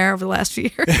trial and error over the last few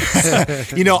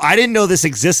years. You know, I didn't know this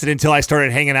existed until I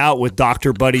started hanging out with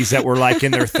doctor buddies that were like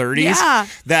in their 30s. Yeah.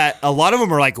 That a lot of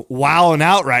them are like wowing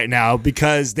out right now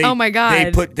because they Oh my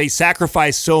God. they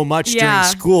sacrifice so much during Yeah.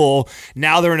 school.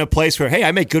 Now they're in a place where, hey,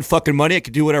 I make good fucking money. I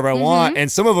can do whatever I want.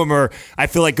 And some of them are, I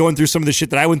feel like going through some of the shit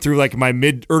that I went through like in my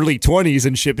early 20s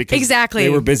and shit because Exactly. they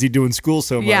were busy doing school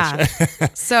so much. Yeah.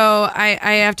 So I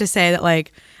have to say that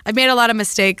like I've made a lot of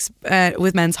mistakes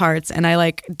with men's hearts, and I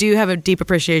like do have a deep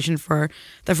appreciation for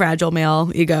the fragile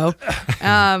male ego.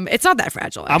 It's not that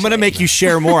fragile. I'm gonna actually. make you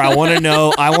share more. I want to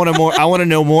know. I want to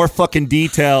know more fucking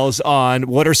details on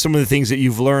what are some of the things that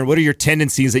you've learned. What are your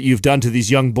tendencies that you've done to these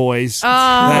young boys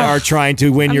that are trying to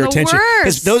win I'm your the attention?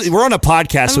 'Cause worst. we're on a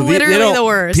podcast, so literally don't, the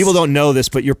worst. people don't know this,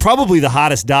 but you're probably the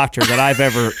hottest doctor that I've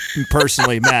ever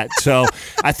personally met. So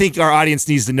I think our audience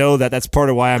needs to know that. That's part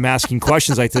of why I'm asking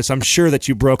questions like this. I'm sure that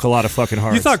you broke a lot of fucking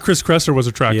hearts. You thought Chris Kresser was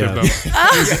attractive, Yeah.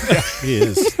 though. He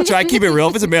is. Try to keep it real.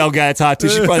 If it's a male guy, it's hot too.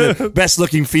 She's probably the best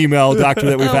looking female doctor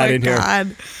that we've Oh had my in here.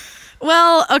 God.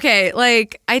 Well, okay,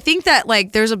 like I think that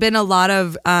like there's been a lot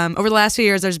of over the last few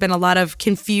years there's been a lot of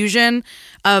confusion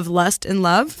of lust and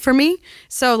love for me.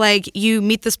 So like you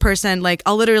meet this person, like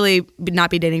I'll literally not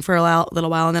be dating for a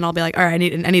little while and then I'll be like, all right, I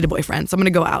need a boyfriend. So I'm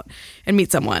going to go out and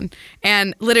meet someone.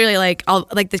 And literally like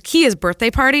the key is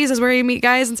birthday parties is where you meet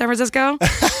guys in San Francisco.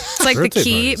 It's like the Birthday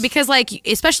key parties. because like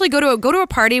especially go to a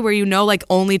party where you know like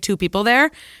only 2 people there.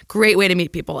 Great way to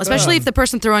meet people, especially if the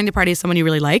person throwing the party is someone you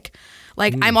really like.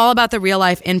 Like I'm all about the real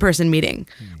life in-person meeting.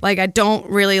 Like I don't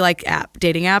really like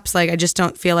dating apps. Like I just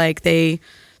don't feel like they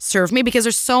serve me because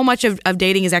there's so much of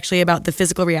dating is actually about the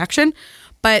physical reaction.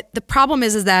 But the problem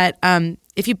is that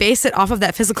if you base it off of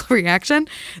that physical reaction,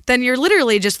 then you're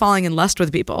literally just falling in lust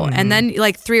with people. And then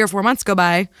like 3 or 4 months go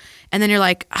by and then you're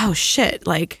like, oh shit,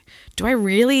 like, do I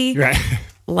really Right.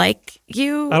 like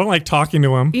you? I don't like talking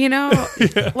to him. You know,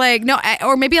 like, no,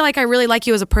 or maybe like I really like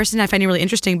you as a person. I find you really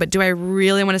interesting, but do I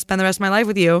really want to spend the rest of my life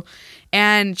with you?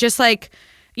 And just like,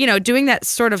 you know, doing that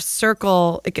sort of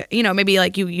circle, like, you know, maybe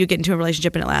like you get into a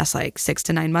relationship and it lasts like 6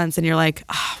 to 9 months and you're like,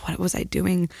 oh, what was I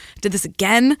doing? Did this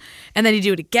again? And then you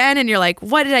do it again and you're like,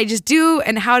 what did I just do?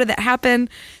 And how did that happen?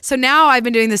 So now I've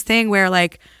been doing this thing where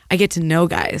like, I get to know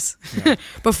guys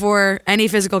before any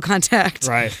physical contact.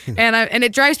 Right. And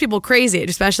it drives people crazy,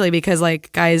 especially because like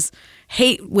guys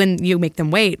hate when you make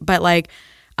them wait. But like,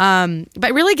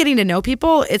 but really getting to know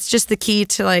people, it's just the key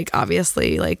to like,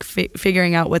 obviously like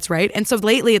figuring out what's right. And so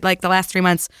lately, like the last 3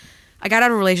 months, I got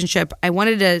out of a relationship. I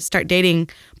wanted to start dating,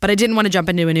 but I didn't want to jump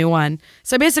into a new one.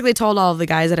 So I basically told all of the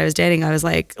guys that I was dating, I was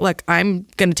like, look, I'm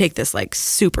going to take this like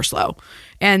super slow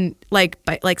and like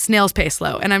snail's pace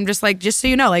slow. And I'm just like, just so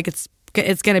you know, like it's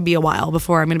going to be a while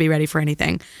before I'm going to be ready for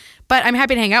anything. But I'm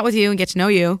happy to hang out with you and get to know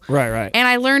you. Right. And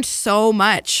I learned so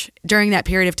much during that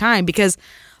period of time because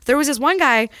there was this one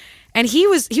guy and he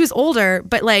was older,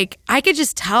 but like I could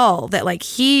just tell that like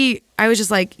I was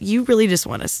just like, you really just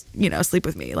want to, you know, sleep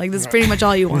with me. Like this is pretty much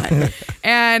all you want.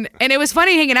 and it was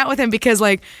funny hanging out with him because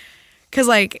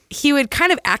he would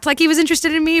kind of act like he was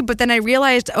interested in me, but then I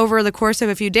realized over the course of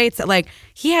a few dates that like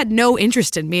he had no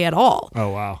interest in me at all. Oh,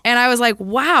 wow. And I was like,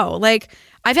 wow, like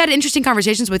I've had interesting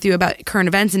conversations with you about current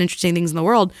events and interesting things in the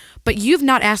world, but you've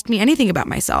not asked me anything about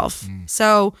myself.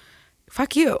 So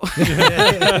fuck you.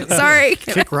 Sorry.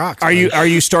 Kick rocks. Are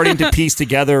you starting to piece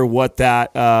together what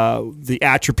that the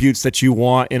attributes that you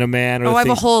want in a man? Or I have a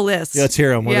things- whole list. Yeah, let's hear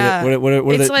them. What Yeah.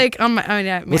 are It's the, like, oh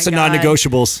my what's the God.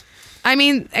 non-negotiables? I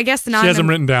mean, I guess the She has them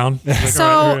written down. Like, all right,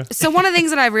 So, here. so one of the things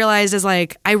that I've realized is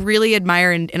like I really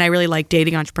admire and I really like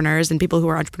dating entrepreneurs and people who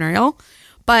are entrepreneurial,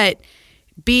 but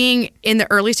being in the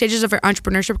early stages of our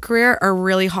entrepreneurship career are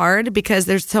really hard because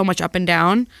there's so much up and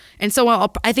down. And so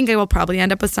I think I will probably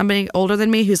end up with somebody older than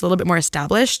me who's a little bit more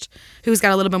established, who's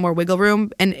got a little bit more wiggle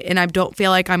room, and I don't feel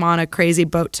like I'm on a crazy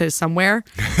boat to somewhere.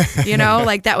 You know,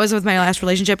 like that was with my last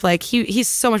relationship. Like he's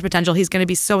so much potential. He's going to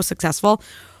be so successful.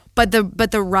 But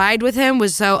the ride with him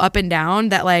was so up and down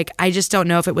that like I just don't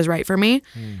know if it was right for me.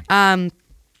 And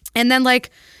then like,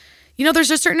 you know,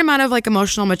 there's a certain amount of like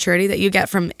emotional maturity that you get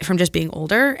from just being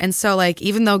older. And so like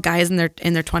even though guys in their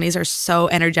 20s are so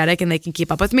energetic and they can keep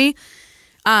up with me,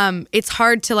 it's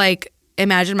hard to like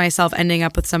imagine myself ending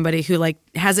up with somebody who like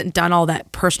hasn't done all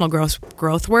that personal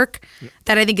growth work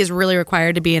that I think is really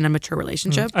required to be in a mature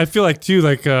relationship. I feel like too,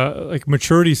 like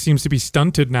maturity seems to be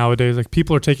stunted nowadays. Like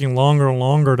people are taking longer and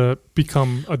longer to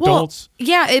become adults. Well,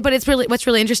 yeah, but it's really what's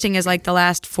really interesting is like the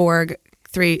last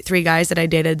three guys that I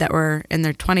dated that were in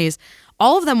their 20s,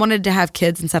 all of them wanted to have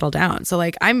kids and settle down. So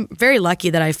like I'm very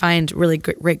lucky that I find really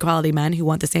great quality men who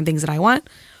want the same things that I want.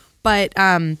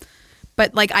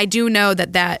 But like I do know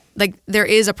that like there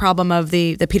is a problem of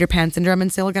the Peter Pan syndrome in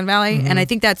Silicon Valley, and I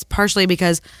think that's partially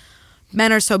because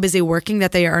men are so busy working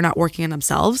that they are not working on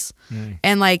themselves.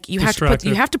 And like you have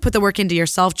to put the work into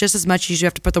yourself just as much as you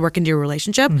have to put the work into your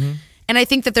relationship. And I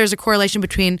think that there's a correlation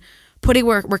between putting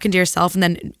work into yourself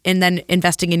and then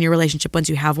investing in your relationship once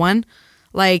you have one.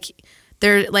 Like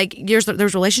there's a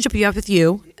relationship you have with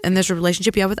you and there's a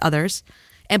relationship you have with others,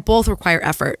 and both require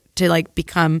effort to like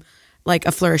become like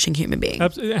a flourishing human being.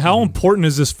 How important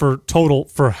is this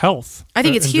for health? I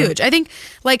think it's huge. I think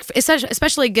like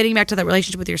especially getting back to that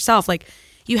relationship with yourself, like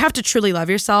you have to truly love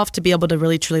yourself to be able to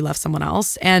really truly love someone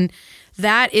else. And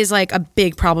that is like a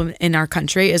big problem in our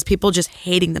country is people just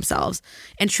hating themselves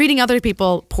and treating other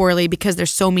people poorly because they're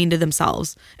so mean to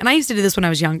themselves. And I used to do this when I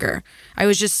was younger. I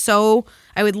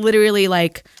would literally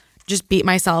like just beat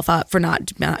myself up for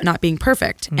not being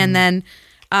perfect. And then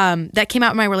that came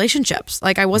out in my relationships.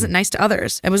 Like I wasn't nice to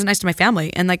others. I wasn't nice to my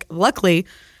family. And like, luckily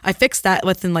I fixed that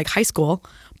within like high school,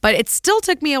 but it still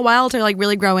took me a while to like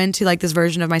really grow into like this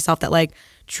version of myself that like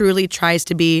truly tries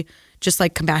to be just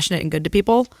like compassionate and good to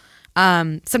people.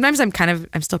 Sometimes I'm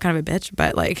still kind of a bitch,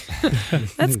 but like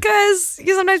that's because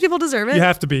sometimes people deserve it. You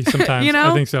have to be sometimes. You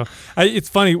know? I think so. It's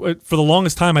funny. For the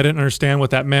longest time, I didn't understand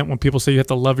what that meant when people say you have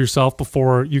to love yourself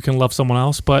before you can love someone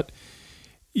else. But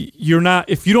you're not.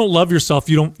 If you don't love yourself,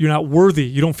 you're not worthy.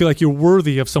 You don't feel like you're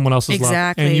worthy of someone else's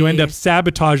love, and you end up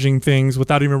sabotaging things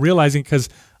without even realizing because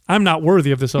I'm not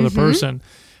worthy of this other person.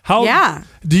 How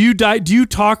do you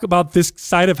talk about this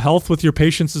side of health with your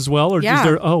patients as well, or is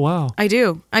there? Oh wow, I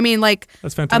do. I mean, like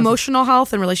that's fantastic. Emotional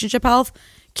health and relationship health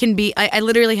can be. I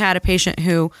literally had a patient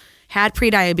who had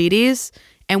prediabetes,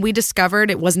 and we discovered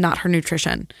it was not her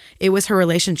nutrition; it was her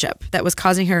relationship that was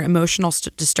causing her emotional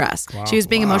distress. Wow. She was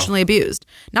being emotionally abused,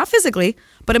 not physically,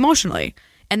 but emotionally,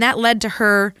 and that led to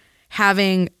her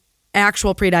having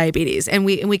actual prediabetes. And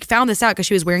we found this out because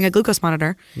she was wearing a glucose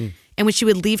monitor. And when she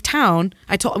would leave town,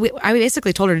 I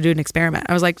basically told her to do an experiment.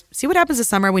 I was like, see what happens this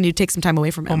summer when you take some time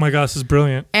away from him. Oh my gosh, this is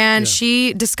brilliant. And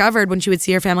she discovered when she would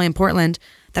see her family in Portland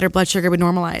that her blood sugar would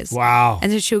normalize. Wow. And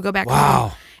then she would go back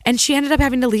home. And she ended up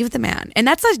having to leave the man. And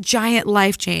that's a giant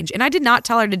life change. And I did not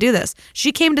tell her to do this.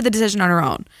 She came to the decision on her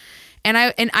own. And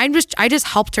I just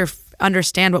helped her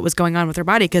understand what was going on with her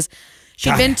body because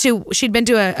she'd been to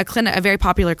a clinic, a very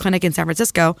popular clinic in San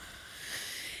Francisco.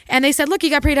 And they said, look, you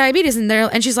got prediabetes.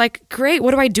 And she's like, great,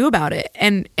 what do I do about it?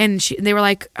 And they were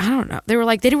like, I don't know. They were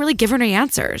like, they didn't really give her any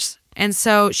answers. And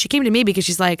so she came to me because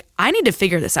she's like, I need to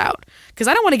figure this out because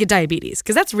I don't want to get diabetes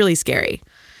because that's really scary.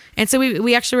 And so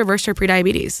we actually reversed her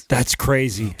prediabetes. That's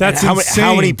crazy. That's insane.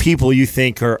 How many people you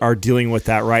think are dealing with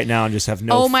that right now and just have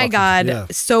no Oh my God.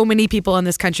 So many people in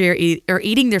this country are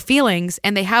eating their feelings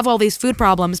and they have all these food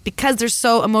problems because they're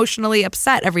so emotionally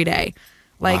upset every day.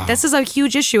 Like this is a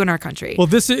huge issue in our country. Well,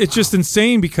 it's just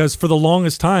insane because for the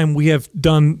longest time we have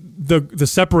done the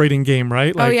separating game,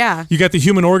 right? Like, you got the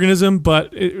human organism, but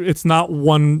it's not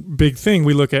one big thing.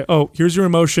 We look at here's your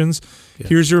emotions,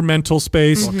 here's your mental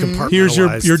space, here's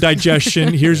your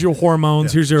digestion, here's your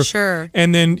hormones, here's your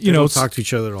and then they don't talk to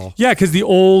each other at all. Yeah, because the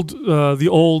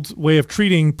old way of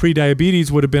treating prediabetes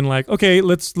would have been like, okay,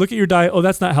 let's look at your diet. Oh,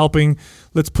 that's not helping.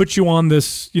 Let's put you on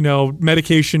this,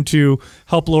 medication to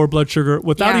help lower blood sugar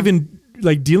without even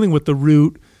like dealing with the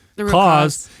root The root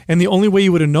cause. cause. And the only way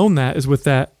you would have known that is with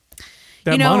that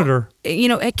monitor.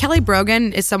 Kelly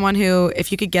Brogan is someone who,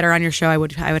 if you could get her on your show, I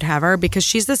would have her, because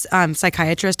she's this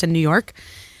psychiatrist in New York.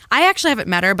 I actually haven't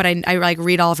met her, but I like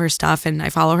read all of her stuff and I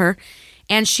follow her.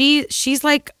 And she's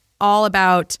like all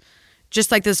about just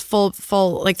like this full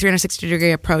like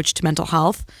 360-degree approach to mental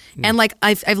health. And like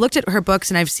I've looked at her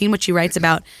books and I've seen what she writes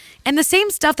about. And the same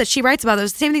stuff that she writes about,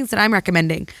 those the same things that I'm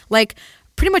recommending. Like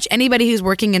pretty much anybody who's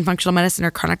working in functional medicine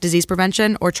or chronic disease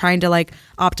prevention or trying to like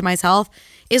optimize health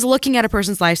is looking at a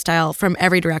person's lifestyle from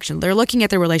every direction. They're looking at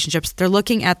their relationships. They're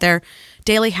looking at their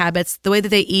daily habits, the way that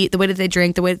they eat, the way that they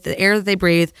drink, the air that they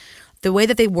breathe, the way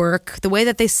that they work, the way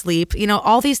that they sleep.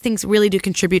 All these things really do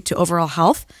contribute to overall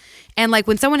health. And like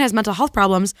when someone has mental health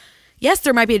problems, yes,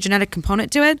 there might be a genetic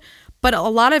component to it, but a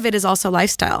lot of it is also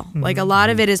lifestyle. Mm-hmm. Like a lot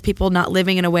of it is people not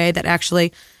living in a way that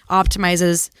actually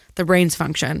optimizes the brain's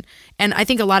function. And I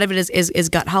think a lot of it is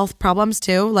gut health problems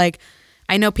too. Like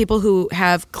I know people who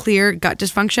have clear gut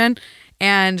dysfunction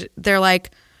and they're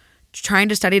like trying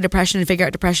to study depression and figure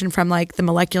out depression from like the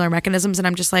molecular mechanisms. And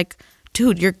I'm just like,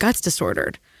 dude, your gut's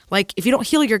disordered. Like if you don't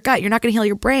heal your gut, you're not going to heal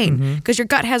your brain because your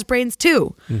gut has brains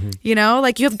too. Mm-hmm.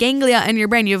 Like you have ganglia in your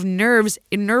brain, you have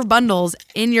nerve bundles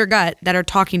in your gut that are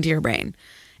talking to your brain,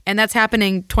 and that's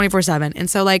happening 24/7. And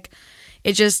so like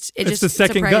it's the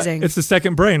second surprising. Gut. It's the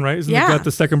second brain, right? Isn't the gut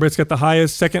the second brain? It's got the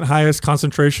second highest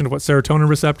concentration of serotonin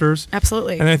receptors.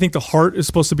 Absolutely. And I think the heart is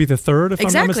supposed to be the third, if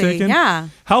I'm not mistaken. Yeah.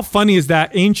 How funny is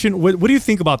that? Ancient. What do you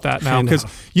think about that now? Because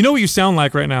you know what you sound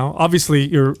like right now. Obviously,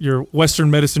 you're Western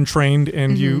medicine trained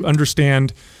and you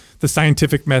understand the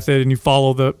scientific method and you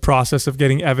follow the process of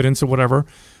getting evidence or whatever.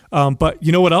 But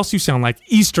you know what else you sound like?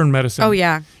 Eastern medicine. Oh,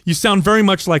 yeah. You sound very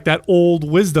much like that old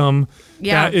wisdom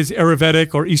that is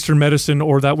Ayurvedic or Eastern medicine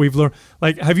or that we've learned.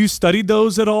 Like, have you studied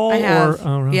those at all? I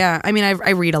have. Yeah. I mean, I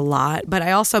read a lot, but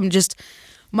I also am just,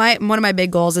 one of my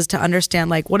big goals is to understand,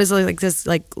 like, what is like this,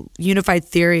 like, unified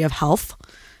theory of health?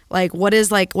 Like, what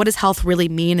does health really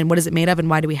mean and what is it made of and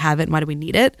why do we have it and why do we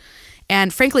need it?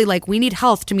 And frankly, like, we need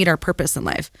health to meet our purpose in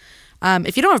life.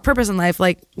 If you don't have purpose in life,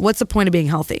 like what's the point of being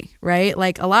healthy, right?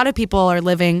 Like a lot of people are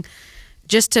living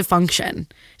just to function,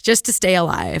 just to stay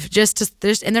alive,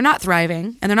 and they're not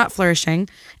thriving and they're not flourishing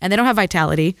and they don't have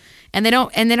vitality and they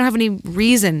don't have any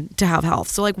reason to have health.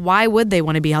 So like, why would they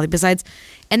want to be healthy besides?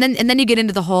 And then you get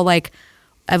into the whole like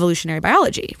evolutionary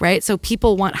biology, right? So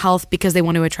people want health because they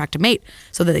want to attract a mate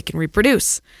so that they can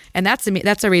reproduce. And that's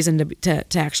a reason to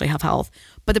actually have health.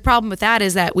 But the problem with that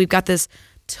is that we've got this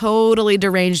totally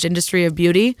deranged industry of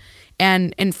beauty,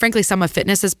 and frankly, some of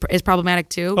fitness is problematic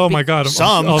too. Oh my God,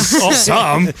 some.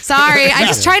 Sorry, I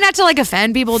just try not to like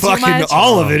offend people too much.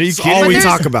 All of it. It's all we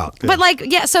talk about. But like,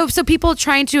 yeah, so people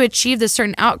trying to achieve this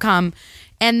certain outcome,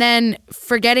 and then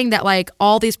forgetting that like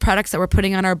all these products that we're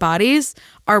putting on our bodies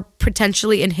are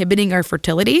potentially inhibiting our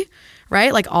fertility.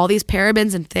 Right? Like all these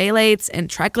parabens and phthalates and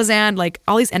triclosan, like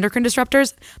all these endocrine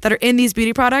disruptors that are in these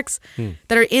beauty products,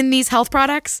 that are in these health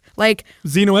products, like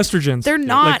xenoestrogens. They're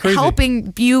not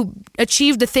helping you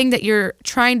achieve the thing that you're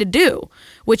trying to do,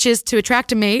 which is to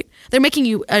attract a mate. They're making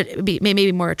you maybe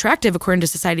more attractive according to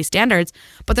society standards,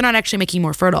 but they're not actually making you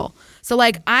more fertile. So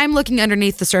like I'm looking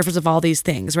underneath the surface of all these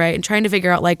things, right? And trying to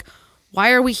figure out like,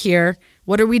 why are we here?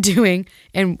 What are we doing?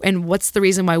 And what's the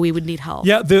reason why we would need help?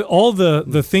 Yeah, all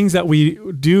the things that we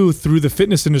do through the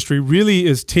fitness industry really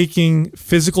is taking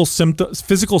physical symptoms,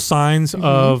 physical signs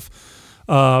of,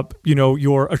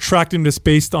 your attractiveness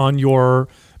based on your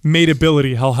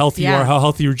mateability, how healthy you are, how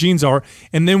healthy your genes are,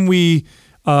 and then we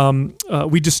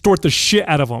distort the shit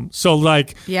out of them. So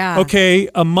like, okay,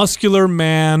 a muscular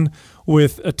man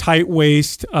with a tight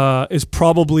waist is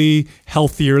probably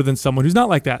healthier than someone who's not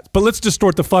like that. But let's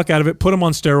distort the fuck out of it, put them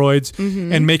on steroids,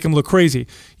 and make them look crazy.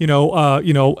 Being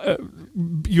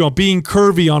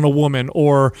curvy on a woman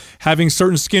or having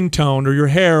certain skin tone or your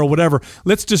hair or whatever.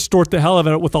 Let's distort the hell out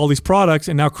of it with all these products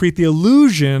and now create the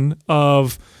illusion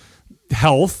of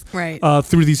health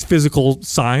through these physical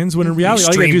signs. When in reality,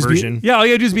 all you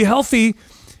gotta do is be healthy,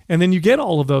 and then you get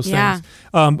all of those things.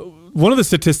 One of the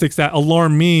statistics that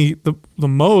alarmed me the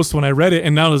most when I read it,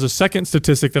 and now there's a second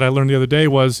statistic that I learned the other day,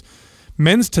 was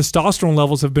men's testosterone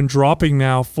levels have been dropping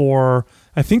now for,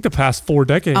 I think, the past 4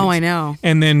 decades. Oh, I know.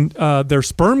 And then their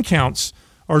sperm counts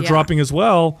are dropping as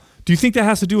well. Do you think that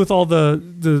has to do with all the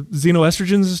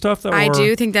xenoestrogens and stuff? I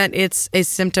do think that it's a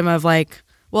symptom of like,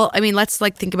 well, I mean, let's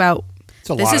like think about,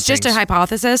 this is just a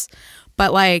hypothesis,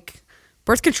 but like,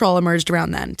 birth control emerged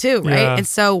around then too, right? Yeah. And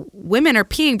so women are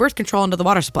peeing birth control into the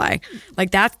water supply.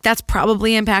 Like that's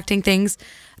probably impacting things.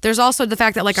 There's also the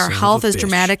fact that like our Son of health a has bitch.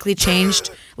 dramatically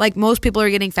changed. Like most people are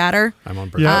getting fatter. I'm on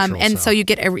birth control, And so you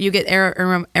get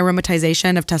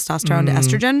aromatization of testosterone to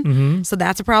estrogen. So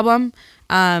that's a problem.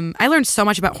 I learned so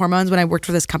much about hormones when I worked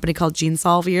for this company called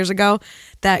GeneSolve years ago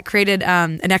that created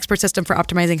an expert system for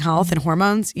optimizing health and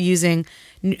hormones using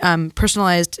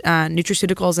personalized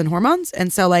nutraceuticals and hormones.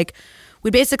 And so like we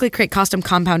basically create custom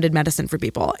compounded medicine for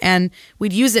people, and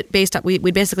we'd use it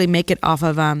we'd basically make it off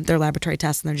of their laboratory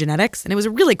tests and their genetics. And it was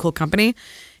a really cool company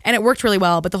and it worked really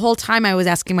well. But the whole time I was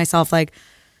asking myself, like,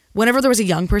 whenever there was a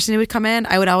young person who would come in,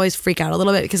 I would always freak out a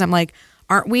little bit because I'm like,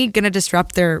 aren't we going to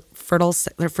disrupt their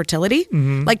fertility?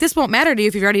 Like, this won't matter to you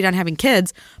if you've already done having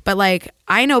kids. But like,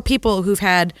 I know people who've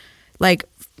had like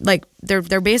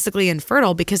they're basically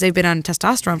infertile because they've been on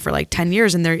testosterone for like 10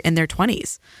 years in their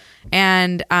 20s.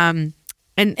 And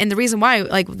the reason why,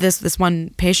 like this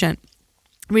one patient,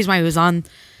 the reason why he was on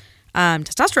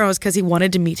testosterone was because he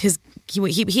wanted to meet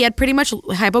he had pretty much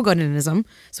hypogonadism.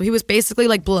 So he was basically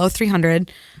like below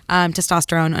 300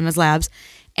 testosterone on his labs.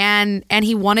 And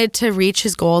he wanted to reach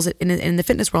his goals in the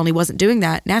fitness world, and he wasn't doing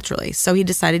that naturally. So he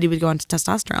decided he would go on to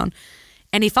testosterone.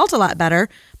 And he felt a lot better,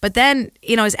 but then,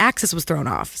 his axis was thrown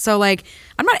off. So like,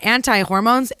 I'm not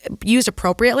anti-hormones used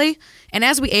appropriately. And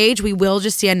as we age, we will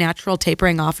just see a natural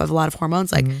tapering off of a lot of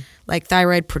hormones like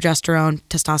thyroid, progesterone,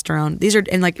 testosterone. These are,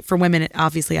 and like for women,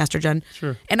 obviously estrogen.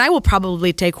 Sure. And I will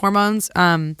probably take hormones.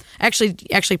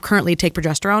 Actually currently take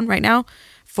progesterone right now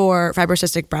for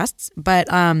fibrocystic breasts.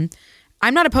 But I'm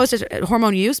not opposed to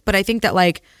hormone use, but I think that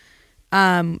like,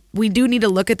 we do need to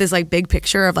look at this like big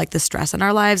picture of like the stress in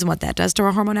our lives and what that does to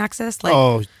our hormone axis.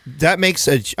 Like, that makes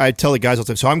I tell the guys all the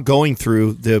time. So I'm going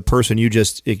through the person you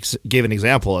just gave an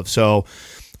example of. So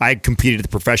I competed at the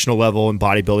professional level in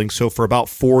bodybuilding. So for about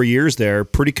 4 years there,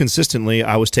 pretty consistently,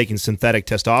 I was taking synthetic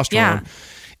testosterone. Yeah.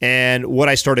 And what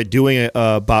I started doing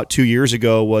about 2 years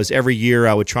ago was every year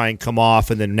I would try and come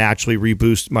off and then naturally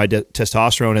reboost my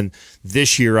testosterone. And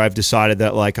this year I've decided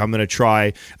that like I'm going to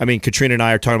try. I mean, Katrina and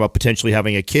I are talking about potentially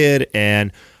having a kid.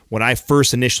 And when I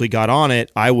first initially got on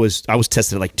it, I was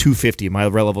tested at like 250. My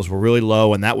red levels were really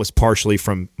low, and that was partially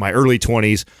from my early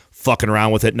 20s fucking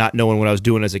around with it, not knowing what I was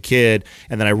doing as a kid.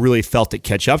 And then I really felt it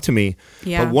catch up to me.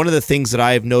 Yeah. But one of the things that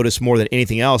I have noticed more than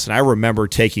anything else, and I remember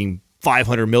taking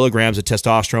 500 milligrams of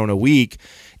testosterone a week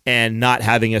and not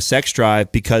having a sex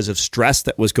drive because of stress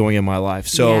that was going in my life.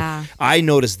 So Yeah. I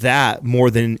noticed that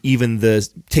more than even the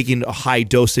taking a high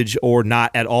dosage or not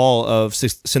at all of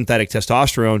synthetic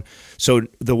testosterone. So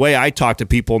the way I talk to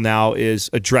people now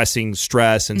is addressing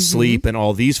stress and sleep and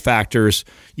all these factors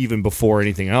even before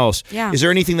anything else. Yeah. Is there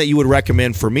anything that you would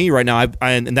recommend for me right now?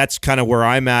 And that's kind of where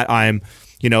I'm at. I'm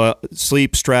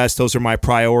sleep, stress, those are my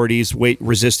priorities. Weight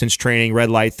resistance training,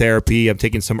 red light therapy. I'm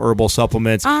taking some herbal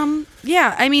supplements.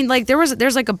 yeah, I mean, like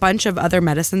there's like a bunch of other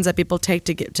medicines that people take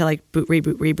to get to like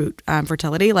reboot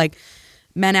fertility. Like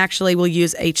men actually will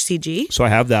use HCG. So I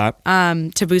have that.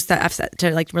 To boost that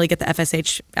to like really get the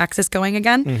FSH axis going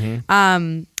again.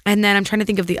 And then I'm trying to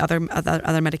think of the other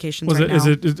medications right now.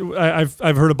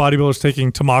 I've heard of bodybuilders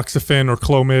taking tamoxifen or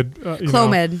Clomid.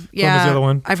 Clomid, yeah. Clomid's the other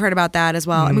one. I've heard about that as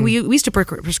well. I mean, we used to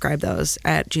prescribe those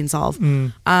at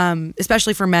GeneSolve,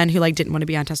 especially for men who like didn't want to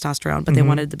be on testosterone, but they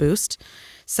wanted the boost.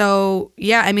 So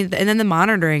yeah, I mean, and then the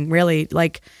monitoring, really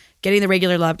like getting the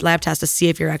regular lab test to see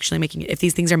if you're actually if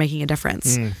these things are making a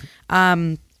difference.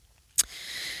 I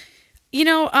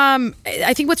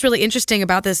think what's really interesting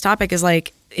about this topic is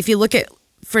like, if you look at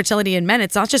fertility in men,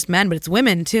 it's not just men, but it's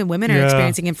women too. Women are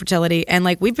experiencing infertility, and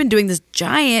like we've been doing this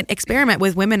giant experiment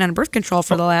with women on birth control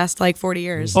for the last like 40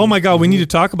 years. Oh my God, we need to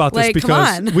talk about this Like, because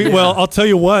come on. well, I'll tell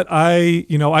you what, I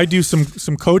do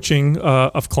some coaching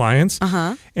of clients,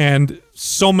 and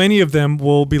so many of them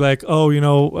will be like,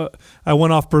 I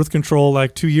went off birth control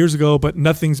like 2 years ago, but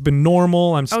nothing's been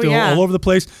normal. I'm still all over the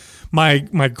place.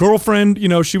 My girlfriend,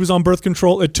 she was on birth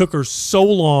control. It took her so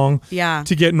long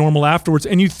to get normal afterwards.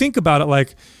 And you think about it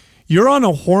like you're on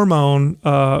a hormone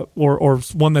or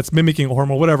one that's mimicking a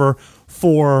hormone, whatever,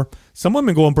 for some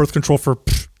women go on birth control for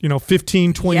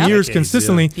 15, 20 years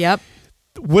consistently. Yep.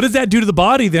 What does that do to the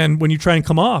body then when you try and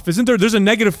come off? There's a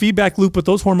negative feedback loop with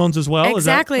those hormones as well?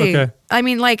 Exactly. Is that, okay. I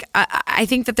mean, like, I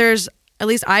think that there's, at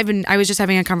least I was just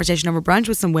having a conversation over brunch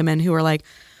with some women who were like,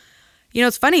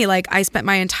 it's funny, like I spent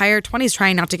my entire 20s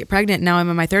trying not to get pregnant. Now I'm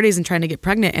in my 30s and trying to get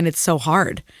pregnant, and it's so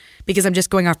hard because I'm just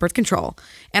going off birth control.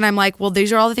 And I'm like, well,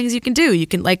 these are all the things you can do. You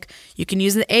can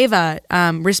use the Ava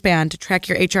wristband to track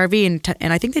your HRV,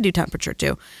 and I think they do temperature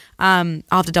too. I'll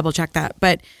have to double check that,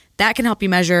 but that can help you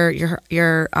measure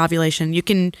your ovulation.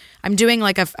 I'm doing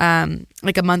like a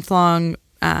month long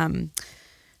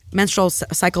menstrual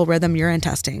cycle rhythm urine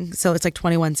testing. So it's like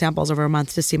 21 samples over a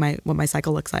month to see what my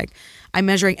cycle looks like. I'm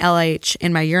measuring LH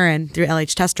in my urine through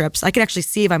LH test strips. I can actually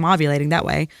see if I'm ovulating that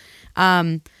way.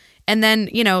 And then,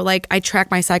 like I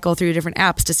track my cycle through different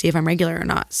apps to see if I'm regular or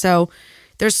not. So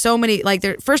there's so many,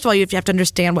 first of all, you have to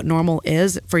understand what normal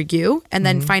is for you, and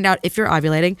then find out if you're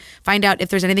ovulating, find out if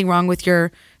there's anything wrong with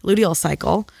your luteal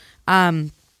cycle.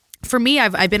 For me,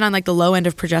 I've been on like the low end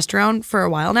of progesterone for a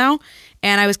while now,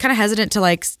 and I was kind of hesitant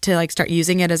to start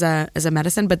using it as a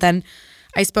medicine. But then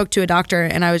I spoke to a doctor,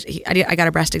 and I got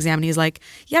a breast exam, and he's like,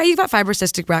 "Yeah, you've got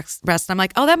fibrocystic breasts." And I'm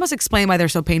like, "Oh, that must explain why they're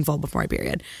so painful before my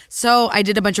period." So I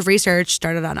did a bunch of research,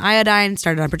 started on iodine,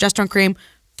 started on progesterone cream.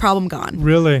 Problem gone.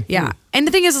 Really? Yeah. And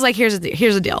the thing is like, here's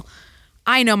the deal.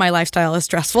 I know my lifestyle is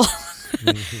stressful.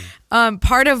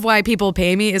 Part of why people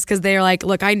pay me is because they're like,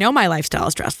 look, I know my lifestyle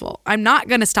is stressful. I'm not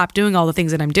going to stop doing all the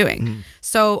things that I'm doing.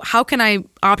 So how can I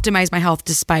optimize my health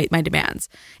despite my demands?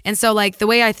 And so like the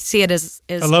way I see it is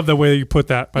I love the way you put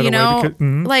that, by the way.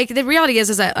 Because, like the reality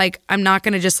is that like, I'm not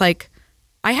going to just like,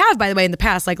 I have, by the way, in the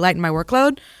past, like lightened my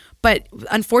workload. But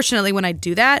unfortunately, when I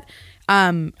do that,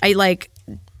 I like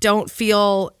don't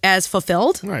feel as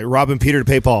fulfilled. All right, robbing Peter to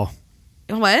pay Paul.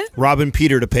 What? Robbing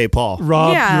Peter to pay Paul.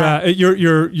 Rob, Yeah.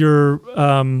 you're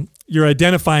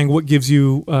identifying what gives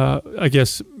you, I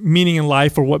guess, meaning in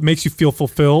life or what makes you feel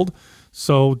fulfilled.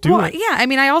 So do it. Yeah. I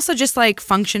mean, I also just like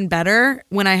function better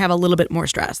when I have a little bit more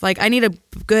stress. Like I need a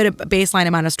good baseline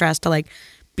amount of stress to like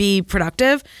be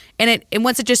productive, and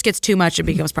once it just gets too much, it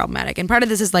becomes problematic. And part of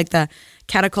this is like the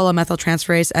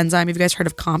catechol-methyltransferase enzyme. Have you guys heard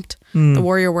of COMT, the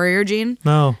warrior gene?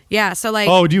 No. Yeah. So like,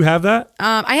 Oh, do you have that?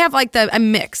 I have like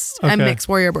I'm mixed. Okay. I'm mixed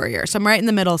warrior. So I'm right in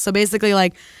the middle. So basically,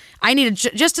 like I need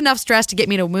just enough stress to get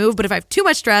me to move, but if I have too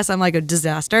much stress, I'm like a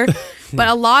disaster. But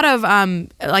a lot of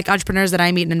like entrepreneurs that I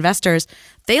meet and investors,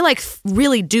 they like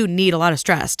really do need a lot of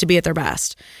stress to be at their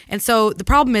best. And so the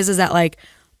problem is that like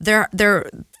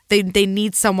they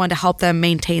need someone to help them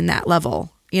maintain that level.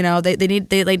 You know, they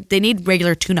need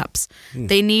regular tune-ups.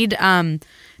 They need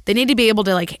to be able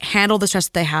to like handle the stress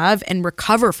that they have and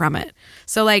recover from it.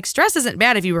 So like stress isn't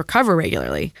bad if you recover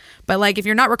regularly, but like if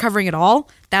you're not recovering at all,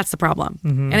 that's the problem.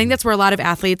 I think that's where a lot of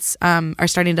athletes are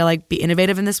starting to like be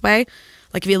innovative in this way.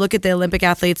 Like if you look at the Olympic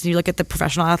athletes and you look at the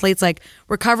professional athletes, like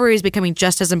recovery is becoming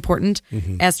just as important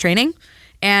as training.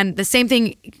 And the same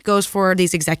thing goes for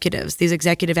these executive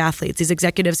athletes, these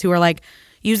executives who are like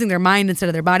using their mind instead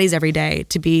of their bodies every day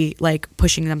to be like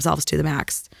pushing themselves to the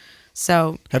max.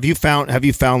 So have you found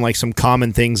like some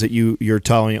common things that you're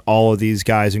telling all of these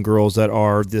guys and girls that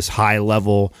are this high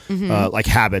level like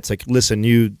habits? Like, listen,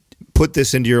 you put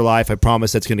this into your life. I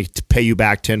promise that's going to pay you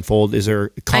back tenfold. Is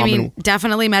there a common? I mean,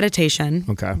 definitely meditation.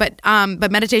 Okay.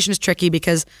 But meditation is tricky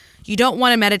because you don't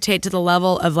want to meditate to the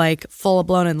level of like full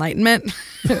blown enlightenment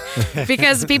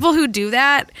because people who do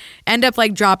that end up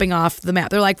like dropping off the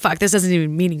map. They're like, fuck, this isn't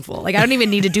even meaningful. Like I don't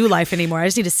even need to do life anymore. I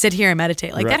just need to sit here and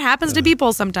meditate. Like that happens to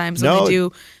people sometimes when they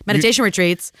do meditation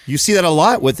retreats. You see that a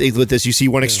lot with this. You see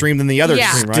one extreme than the other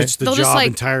extreme, right? Ditch the They'll job just, like,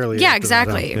 entirely. Yeah, after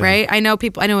exactly. that. Right. I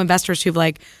know investors who've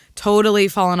like totally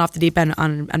fallen off the deep end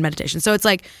on meditation. So it's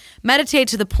like meditate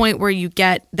to the point where you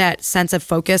get that sense of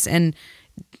focus and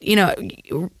you know,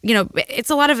 it's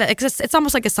a lot of it's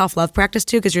almost like a self-love practice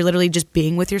too, because you're literally just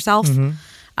being with yourself.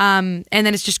 And then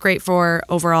it's just great for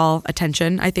overall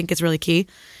attention. I think it's really key.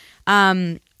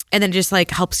 And then it just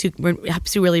like helps you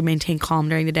really maintain calm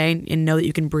during the day and know that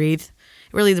you can breathe.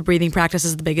 Really, the breathing practice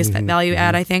is the biggest value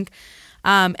add, I think.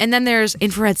 And then there's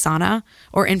infrared sauna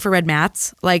or infrared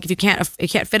mats. Like if you can't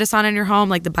fit a sauna in your home,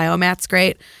 like the biomat's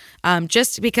great.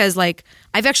 Just because like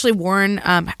I've actually worn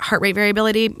heart rate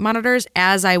variability monitors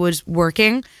as I was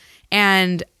working,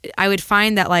 and I would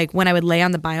find that like when I would lay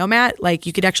on the biomat, like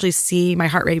you could actually see my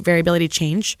heart rate variability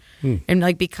change and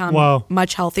like become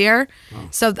much healthier.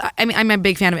 So I mean, I'm a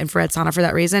big fan of infrared sauna for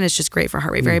that reason. It's just great for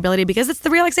heart rate variability because it's the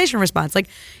relaxation response. Like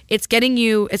it's getting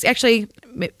you. It's actually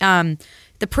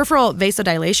the peripheral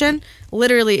vasodilation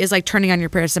literally is like turning on your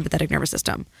parasympathetic nervous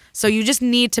system. So you just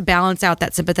need to balance out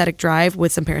that sympathetic drive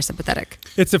with some parasympathetic.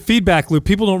 It's a feedback loop.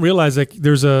 People don't realize like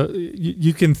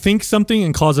you can think something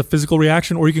and cause a physical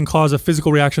reaction, or you can cause a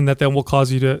physical reaction that then will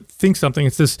cause you to think something.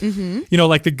 It's this,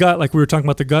 like the gut, like we were talking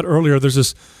about the gut earlier, there's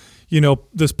this,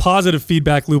 this positive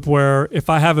feedback loop where if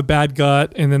I have a bad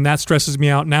gut and then that stresses me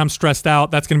out, now I'm stressed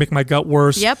out, that's going to make my gut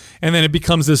worse. Yep. And then it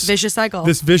becomes this vicious cycle,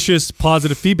 this vicious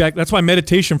positive feedback. That's why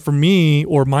meditation for me,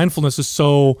 or mindfulness,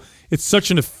 it's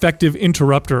such an effective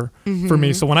interrupter for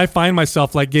me. So when I find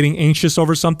myself like getting anxious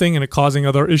over something and it causing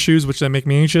other issues, which then make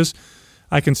me anxious,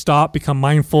 I can stop, become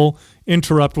mindful,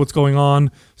 interrupt what's going on,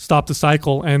 stop the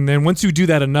cycle. And then once you do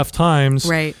that enough times,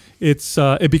 Right.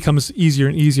 it becomes easier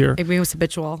and easier. It becomes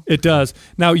habitual. It does.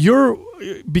 Now,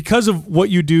 because of what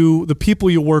you do, the people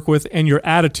you work with, and your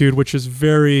attitude, which is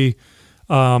very,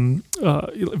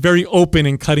 very open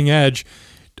and cutting edge.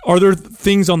 Are there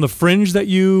things on the fringe that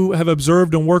you have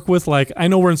observed and worked with? Like, I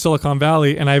know we're in Silicon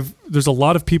Valley, and there's a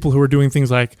lot of people who are doing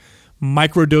things like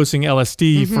microdosing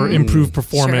LSD for improved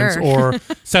performance, Sure. or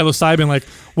psilocybin. Like,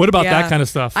 what about that kind of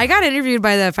stuff? I got interviewed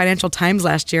by the Financial Times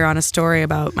last year on a story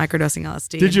about microdosing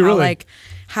LSD. Did you really?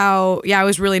 I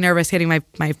was really nervous hitting my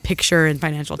picture in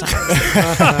Financial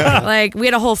Times. Like, we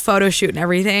had a whole photo shoot and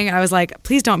everything. I was like,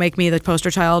 please don't make me the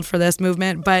poster child for this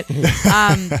movement. But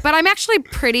I'm actually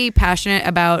pretty passionate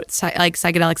about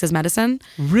psychedelics as medicine.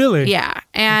 Really? Yeah.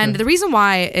 And the reason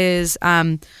why is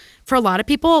for a lot of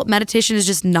people, meditation is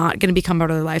just not going to become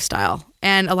part of their lifestyle.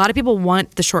 And a lot of people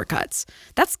want the shortcuts.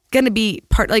 That's going to be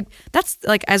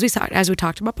as we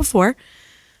talked about before,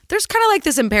 there's kind of like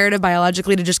this imperative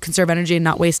biologically to just conserve energy and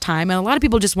not waste time. And a lot of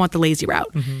people just want the lazy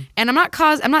route. And I'm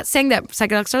not saying that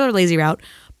psychedelics are the lazy route,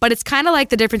 but it's kind of like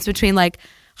the difference between like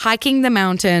hiking the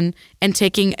mountain and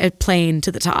taking a plane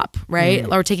to the top, right?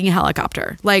 Or taking a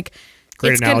helicopter. Like,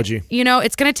 Great analogy.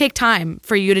 It's going to take time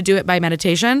for you to do it by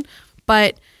meditation,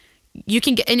 but you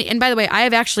can get, and by the way, I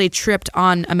have actually tripped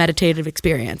on a meditative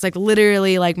experience, like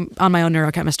literally like on my own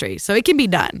neurochemistry. So it can be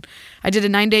done. I did a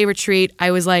 9-day retreat.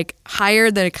 I was like higher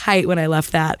than a kite when I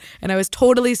left that, and I was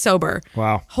totally sober.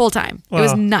 Wow. Whole time. Wow. It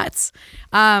was nuts.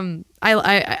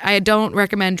 I don't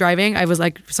recommend driving. I was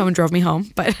like, someone drove me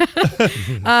home, but, but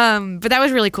that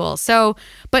was really cool. So,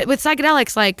 but with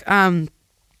psychedelics, like,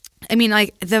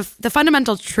 like the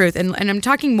fundamental truth, and I'm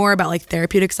talking more about like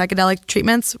therapeutic psychedelic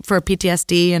treatments for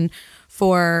PTSD and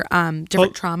for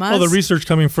different traumas. Oh, the research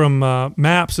coming from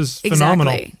MAPS is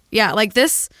phenomenal. Exactly. Yeah, like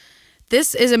this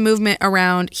is a movement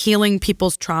around healing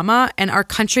people's trauma, and our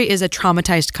country is a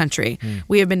traumatized country.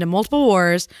 We have been to multiple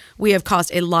wars. We have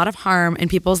caused a lot of harm in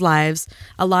people's lives.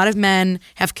 A lot of men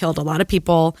have killed a lot of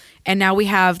people, and now we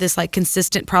have this like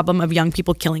consistent problem of young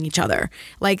people killing each other.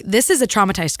 Like, this is a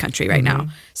traumatized country right now.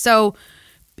 So,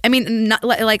 I mean,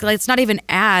 let's not even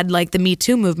add like the Me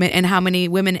Too movement and how many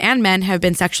women and men have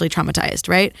been sexually traumatized,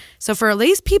 right? So for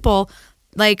these people,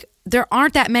 like, there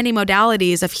aren't that many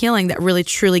modalities of healing that really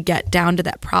truly get down to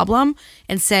that problem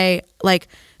and say like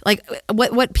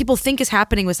what people think is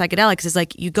happening with psychedelics is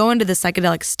like you go into the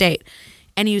psychedelic state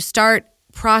and you start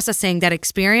processing that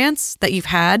experience that you've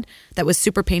had that was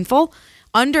super painful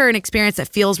under an experience that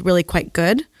feels really quite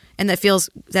good and that feels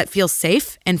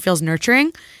safe and feels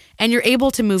nurturing, and you're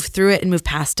able to move through it and move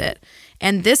past it.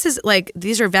 And this is like,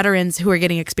 these are veterans who are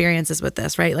getting experiences with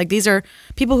this, right? Like, these are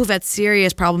people who've had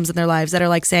serious problems in their lives that are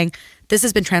like saying, this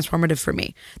has been transformative for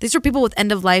me. These are people with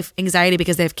end of life anxiety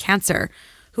because they have cancer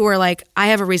who are like, I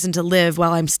have a reason to live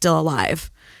while I'm still alive.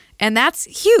 And that's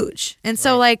huge. And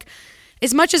so like,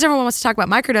 as much as everyone wants to talk about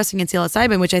microdosing and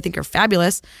psilocybin, which I think are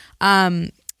fabulous,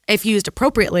 if used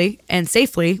appropriately and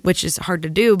safely, which is hard to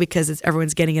do because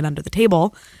everyone's getting it under the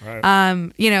table,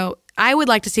 right. I would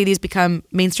like to see these become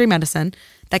mainstream medicine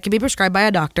that can be prescribed by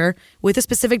a doctor with a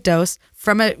specific dose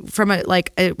from a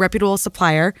reputable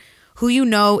supplier who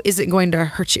isn't going to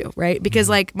hurt you, right? Because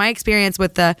like my experience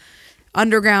with the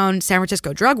underground San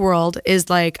Francisco drug world is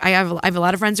like I have a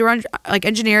lot of friends who are like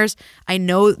engineers. I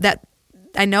know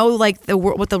like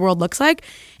what the world looks like,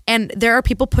 and there are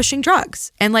people pushing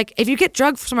drugs. And like if you get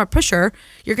drugs from a pusher,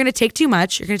 you're going to take too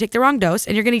much, you're going to take the wrong dose,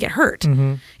 and you're going to get hurt.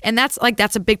 And that's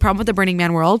a big problem with the Burning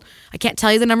Man world. I can't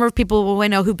tell you the number of people who I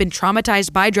know who've been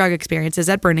traumatized by drug experiences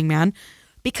at Burning Man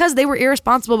because they were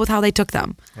irresponsible with how they took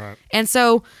them. Right. And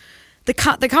so the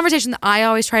conversation that I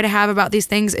always try to have about these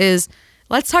things is,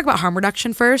 let's talk about harm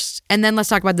reduction first, and then let's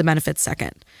talk about the benefits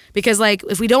second. Because like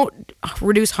if we don't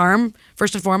reduce harm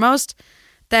first and foremost,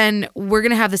 then we're going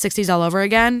to have the 60s all over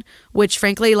again, which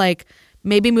frankly, like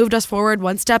maybe moved us forward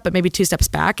one step, but maybe 2 steps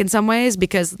back in some ways,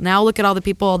 because now look at all the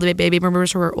people, the baby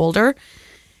boomers who are older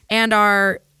and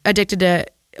are addicted to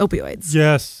opioids.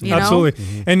 Yes,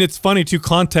 absolutely. And it's funny too,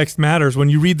 context matters. When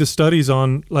you read the studies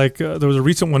on, like there was a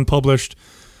recent one published.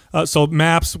 So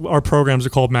MAPS, our programs are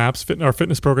called MAPS, our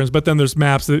fitness programs, but then there's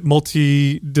MAPS, the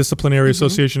Multidisciplinary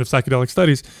Association of Psychedelic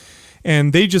Studies.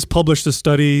 And they just published a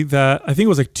study that I think it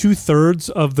was like 2/3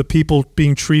 of the people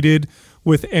being treated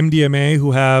with MDMA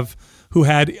who had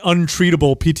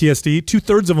untreatable PTSD,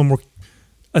 2/3 of them were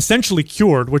essentially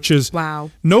cured, which is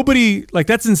nobody, like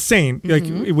that's insane. Like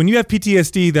when you have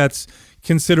PTSD that's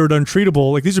considered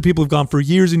untreatable, like these are people who've gone for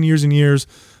years and years and years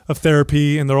of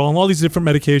therapy, and they're on all these different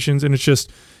medications, and it's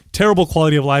just terrible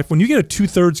quality of life. When you get a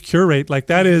 2/3 cure rate, like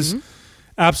that is,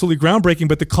 absolutely groundbreaking,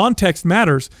 but the context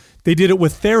matters. They did it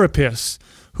with therapists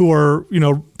who are,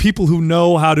 people who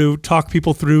know how to talk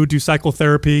people through, do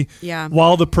psychotherapy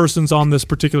while the person's on this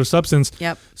particular substance.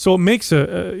 Yep. So it makes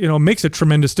a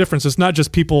tremendous difference. It's not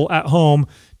just people at home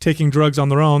taking drugs on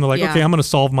their own. They're like, okay, I'm going to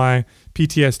solve my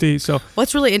PTSD. So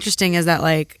what's really interesting is that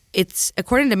it's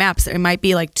according to MAPS, it might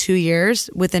be 2 years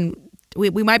within.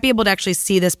 We might be able to actually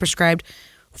see this prescribed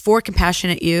for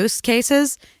compassionate use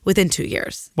cases within 2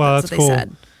 years. Wow, that's what cool. They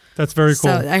said. That's very cool.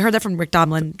 So I heard that from Rick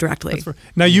Domlin directly.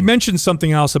 Now, you mentioned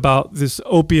something else about this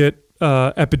opiate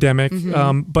epidemic,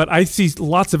 but I see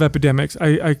lots of epidemics.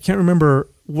 I can't remember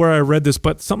where I read this,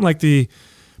 but something like the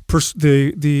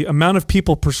amount of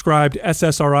people prescribed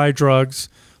SSRI drugs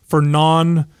for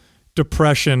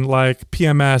non-depression, like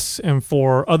PMS, and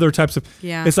for other types of,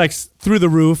 it's like through the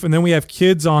roof. And then we have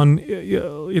kids on,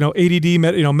 ADD,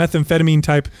 methamphetamine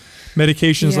type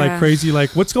medications like crazy.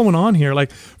 Like, what's going on here?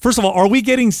 Like, first of all, are we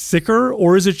getting sicker,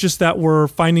 or is it just that we're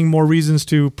finding more reasons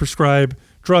to prescribe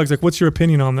drugs? Like, what's your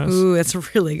opinion on this? Ooh, that's a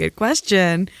really good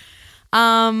question.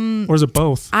 Or is it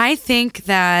both? I think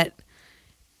that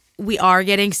we are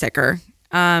getting sicker.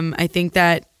 I think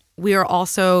that we are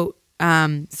also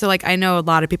I know a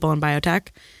lot of people in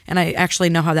biotech, and I actually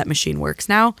know how that machine works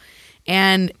now,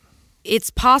 and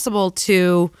it's possible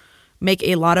to make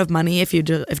a lot of money if you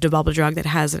develop a drug that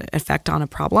has an effect on a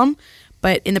problem.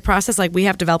 But in the process, we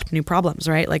have developed new problems,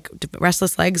 right? Like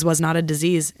restless legs was not a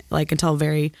disease until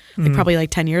probably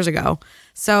 10 years ago.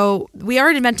 So we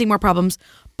are inventing more problems,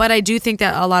 but I do think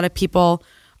that a lot of people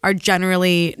are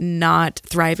generally not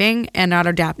thriving and not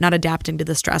adapting to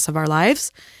the stress of our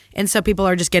lives. And so people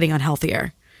are just getting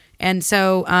unhealthier. And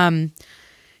so,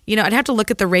 I'd have to look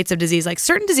at the rates of disease. Like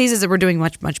certain diseases that we're doing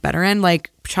much, much better in,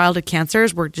 like childhood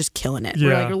cancers, we're just killing it.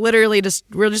 Yeah. We're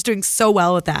just doing so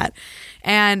well with that.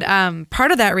 And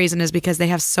part of that reason is because they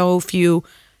have so few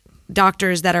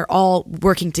doctors that are all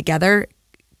working together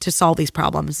to solve these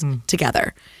problems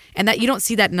together. And that you don't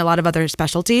see that in a lot of other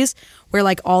specialties where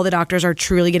all the doctors are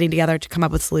truly getting together to come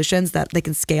up with solutions that they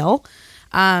can scale.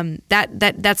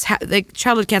 That's how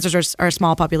childhood cancers are a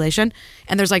small population,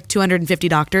 and there's 250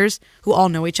 doctors who all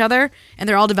know each other, and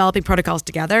they're all developing protocols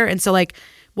together. And so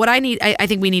what I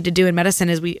think we need to do in medicine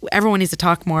is everyone needs to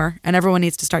talk more, and everyone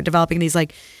needs to start developing these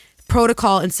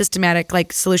protocol and systematic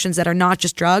solutions that are not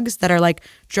just drugs, that are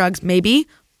drugs maybe,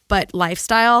 but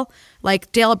lifestyle.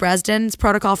 Like Dale Bresden's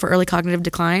protocol for early cognitive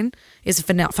decline is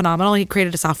phenomenal. He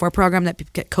created a software program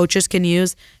that coaches can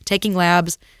use, taking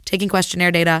labs, taking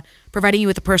questionnaire data, providing you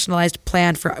with a personalized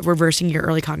plan for reversing your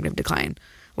early cognitive decline.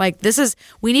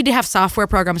 We need to have software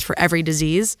programs for every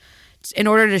disease in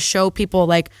order to show people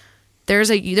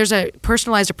there's a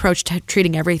personalized approach to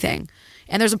treating everything.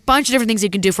 And there's a bunch of different things you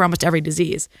can do for almost every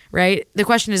disease, right? The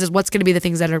question is what's going to be the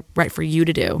things that are right for you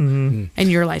to do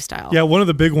and your lifestyle. Yeah, one of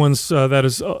the big ones that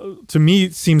is, to me,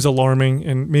 seems alarming,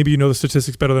 and maybe you know the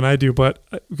statistics better than I do, but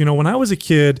when I was a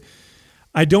kid,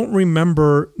 I don't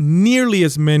remember nearly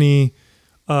as many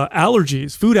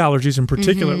allergies, food allergies in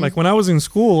particular. Like when I was in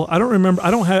school, I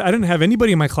didn't have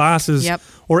anybody in my classes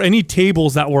or any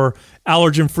tables that were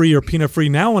allergen-free or peanut-free.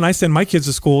 Now when I send my kids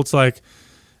to school, it's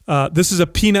this is a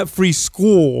peanut-free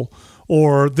school,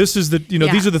 or this is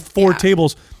these are the four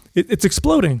tables. It's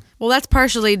exploding. Well, that's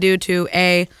partially due to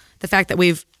the fact that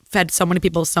we've fed so many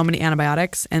people so many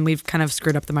antibiotics, and we've kind of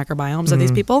screwed up the microbiomes of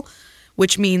these people,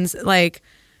 which means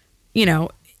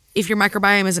if your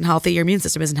microbiome isn't healthy, your immune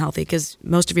system isn't healthy because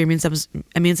most of your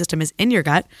immune system is in your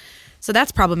gut. So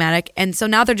that's problematic. And so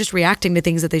now they're just reacting to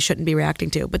things that they shouldn't be reacting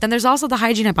to. But then there's also the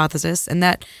hygiene hypothesis, and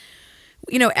that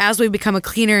as we become a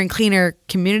cleaner and cleaner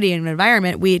community and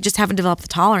environment, we just haven't developed the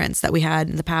tolerance that we had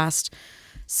in the past.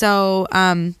 So,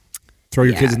 throw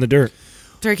your kids in the dirt.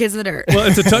 Throw your kids in the dirt. Well,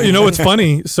 it's it's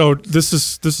funny. So this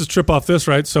is trip off this,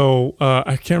 right? So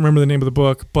I can't remember the name of the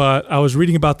book, but I was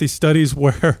reading about these studies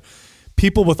where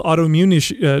people with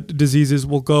autoimmune diseases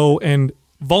will go and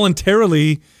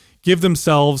voluntarily give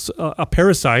themselves a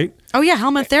parasite. Oh yeah,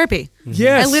 helminth therapy.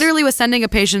 Yes. I literally was sending a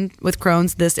patient with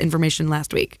Crohn's this information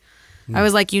last week. I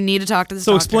was like, you need to talk to this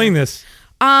doctor. So explain this.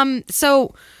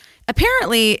 So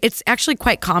apparently it's actually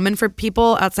quite common for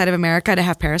people outside of America to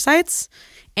have parasites.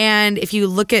 And if you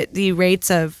look at the rates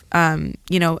of, immune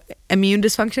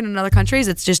dysfunction in other countries,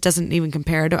 it just doesn't even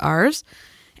compare to ours.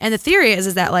 And the theory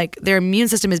is that their immune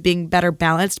system is being better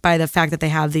balanced by the fact that they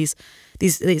have these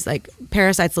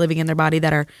parasites living in their body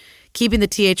that are keeping the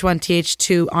Th1,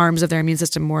 Th2 arms of their immune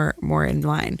system more in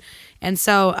line. And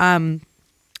so,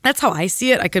 that's how I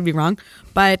see it. I could be wrong,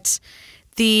 but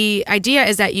the idea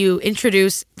is that you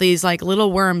introduce these like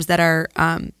little worms that are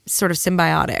sort of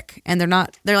symbiotic, and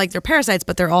they're parasites,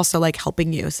 but they're also like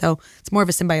helping you. So it's more of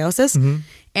a symbiosis,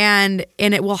 and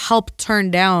it will help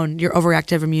turn down your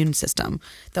overactive immune system,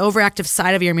 the overactive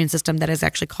side of your immune system that is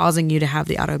actually causing you to have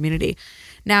the autoimmunity.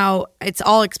 Now it's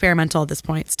all experimental at this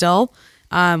point. Still,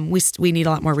 we need a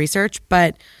lot more research,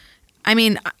 but I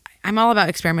mean, I'm all about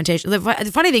experimentation. The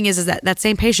funny thing is that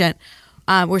same patient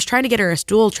was trying to get her a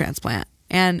stool transplant.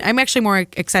 And I'm actually more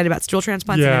excited about stool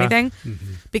transplants than anything,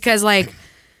 because like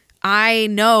I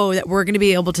know that we're going to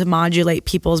be able to modulate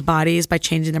people's bodies by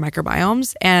changing their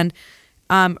microbiomes. And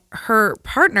her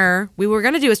partner, we were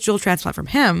going to do a stool transplant from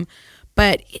him,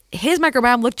 but his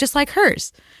microbiome looked just like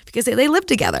hers because they lived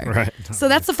together. Right. So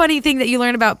that's the funny thing that you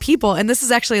learn about people. And this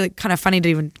is actually like kind of funny to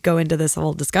even go into this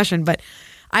whole discussion. But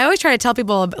I always try to tell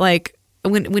people, like,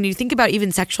 when you think about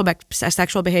even sexual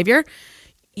behavior,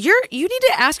 you need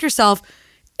to ask yourself,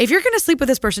 if you're going to sleep with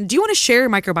this person, do you want to share your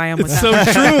microbiome with them?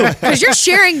 So true. Because you're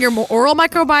sharing your oral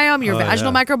microbiome, your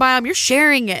vaginal microbiome. You're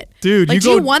sharing it. Dude, like, do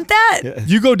you want that?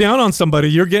 You go down on somebody,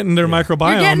 you're getting their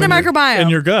microbiome. You're getting their microbiome. In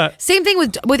your gut. Same thing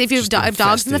with if you have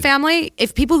dogs in the family.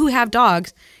 If people who have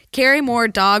dogs carry more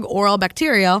dog oral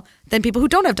bacteria than people who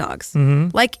don't have dogs.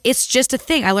 Like, it's just a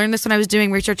thing. I learned this when I was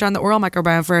doing research on the oral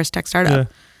microbiome for a tech startup.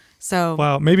 Yeah. So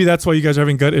wow, maybe that's why you guys are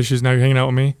having gut issues now. You're hanging out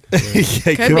with me.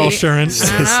 Could We're all be. sharing.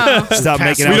 I don't know. Stop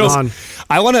making We out. don't-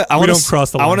 I want don't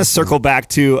cross the I want to line. circle back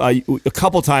to a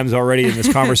couple times already in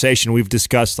this conversation. We've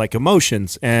discussed like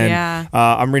emotions, and Yeah.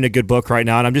 I'm reading a good book right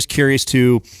now, and I'm just curious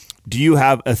do you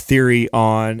have a theory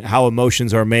on how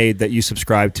emotions are made that you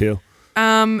subscribe to?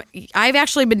 I've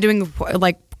actually been doing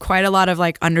like quite a lot of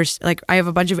like I have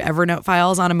a bunch of Evernote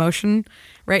files on emotion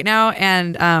right now,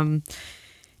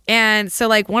 and so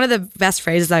like one of the best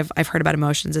phrases I've heard about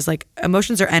emotions is like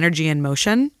emotions are energy in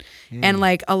motion, and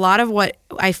like a lot of what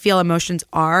I feel emotions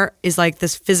are is like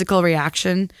this physical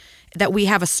reaction that we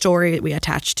have a story that we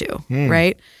attach to,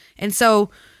 right? And so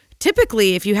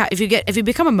typically if you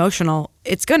become emotional,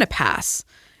 it's going to pass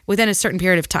within a certain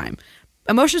period of time.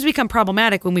 Emotions become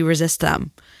problematic when we resist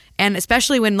them. And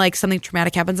especially when like something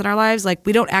traumatic happens in our lives, like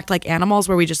we don't act like animals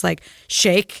where we just like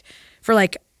shake for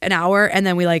like an hour and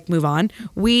then we like move on.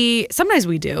 Sometimes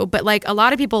we do, but like a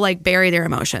lot of people like bury their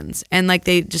emotions and like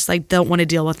they just like don't want to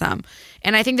deal with them.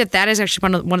 And I think that is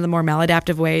actually one of the more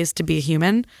maladaptive ways to be a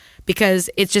human, because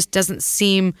it just doesn't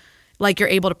seem like you're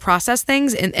able to process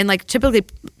things. And like typically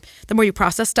the more you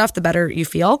process stuff, the better you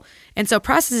feel. And so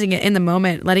processing it in the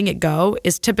moment, letting it go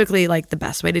is typically like the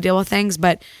best way to deal with things,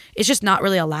 but it's just not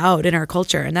really allowed in our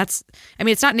culture. And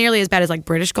it's not nearly as bad as like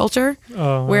British culture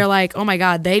where like, oh my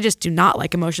God, they just do not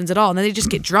like emotions at all. And then they just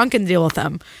get drunk and deal with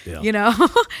them, you know?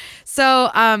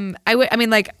 So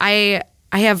I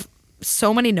have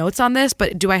so many notes on this,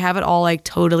 but do I have it all like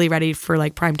totally ready for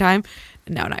like prime time?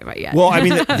 No, not right yet. Well, I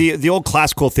mean, the old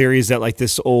classical theory is that like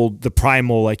the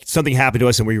primal, like something happened to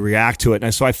us and we react to it.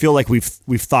 And so I feel like we've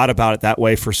thought about it that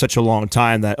way for such a long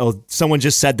time that, oh, someone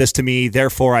just said this to me,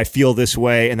 therefore I feel this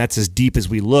way. And that's as deep as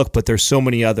we look, but there's so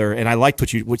many other, and I liked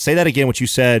what you would say that again, what you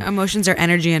said. Emotions are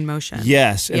energy in motion.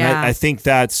 Yes. And Yeah. I think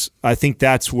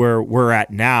that's where we're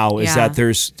at now is that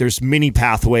there's many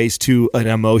pathways to an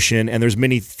emotion, and there's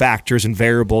many factors and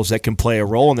variables that can play a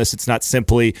role in this. It's not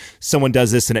simply someone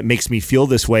does this and it makes me feel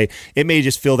this way. It may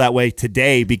just feel that way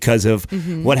today because of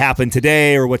what happened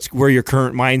today or where your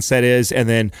current mindset is. And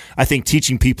then I think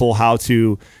teaching people how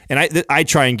to, and I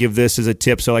try and give this as a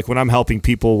tip. So like when I'm helping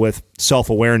people with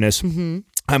self-awareness,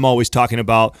 I'm always talking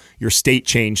about your state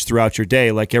change throughout your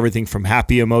day, like everything from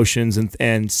happy emotions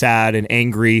and sad and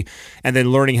angry, and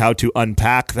then learning how to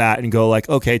unpack that and go like,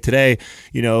 okay, today,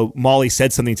 Molly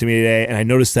said something to me today and I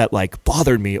noticed that like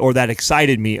bothered me or that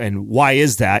excited me, and why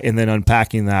is that? And then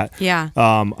unpacking that. Yeah.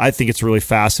 I think it's really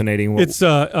fascinating. It's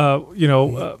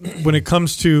when it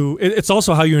comes to it's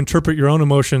also how you interpret your own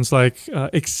emotions. Like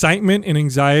excitement and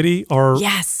anxiety are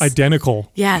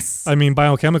identical. Yes. I mean,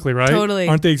 biochemically, right? Totally.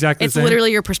 Aren't they exactly It's the same?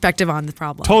 literally your perspective on the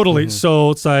problem. Totally.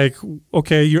 So it's like,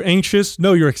 okay, you're anxious.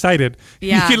 No, you're excited.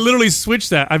 Yeah. You can literally switch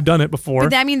that. I've done it before.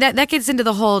 But that gets into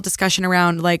the whole discussion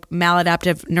around like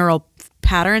maladaptive neural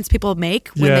patterns people make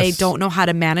when they don't know how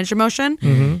to manage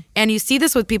emotion. And you see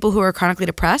this with people who are chronically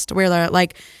depressed, where they're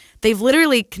like, they've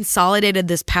literally consolidated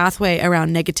this pathway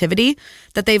around negativity,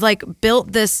 that they've like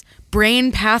built this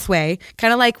brain pathway,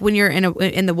 kind of like when you're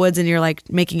in the woods and you're like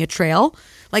making a trail.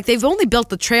 Like they've only built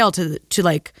the trail to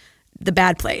like the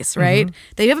bad place, right?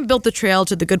 They haven't built the trail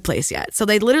to the good place yet. So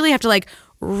they literally have to like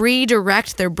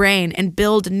redirect their brain and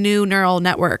build new neural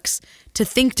networks to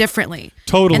think differently.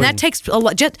 Totally. And that takes a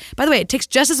lot. By the way, it takes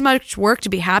just as much work to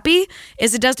be happy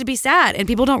as it does to be sad. And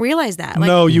people don't realize that.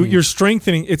 No, you're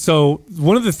strengthening it. So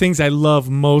one of the things I love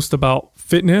most about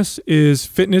fitness is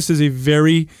a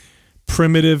very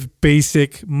primitive,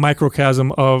 basic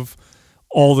microcosm of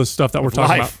all the stuff that we're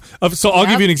talking about. So I'll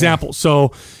give you an example.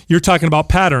 So you're talking about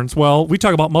patterns. Well, we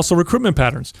talk about muscle recruitment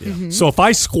patterns. So if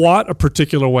I squat a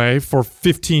particular way for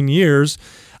 15 years,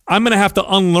 I'm going to have to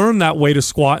unlearn that way to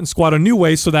squat and squat a new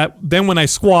way so that then when I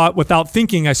squat without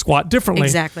thinking, I squat differently.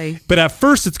 Exactly. But at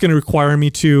first, it's going to require me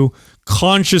to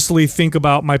consciously think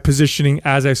about my positioning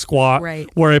as I squat, Right.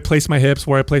 where I place my hips,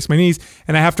 where I place my knees,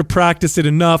 and I have to practice it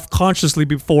enough consciously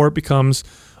before it becomes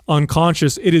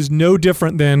unconscious. It is no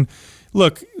different than,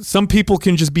 look, some people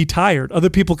can just be tired. Other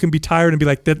people can be tired and be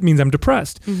like, that means I'm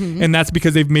depressed. And that's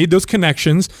because they've made those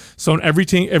connections. So every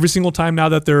single time now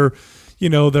that their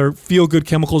feel-good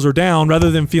chemicals are down,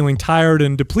 rather than feeling tired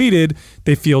and depleted,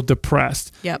 they feel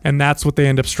depressed. Yep. And that's what they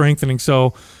end up strengthening.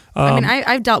 So I mean,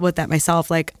 I've dealt with that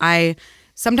myself. Like, I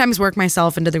sometimes work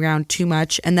myself into the ground too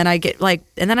much, and then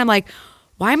I'm like,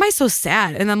 why am I so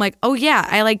sad? And I'm like, oh yeah,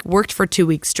 I like worked for 2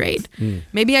 weeks straight.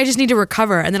 Maybe I just need to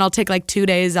recover, and then I'll take like 2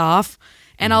 days off,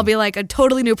 and I'll be like a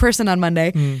totally new person on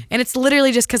Monday. And it's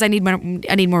literally just because I need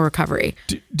more recovery.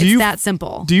 It's that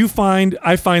simple. Do you find,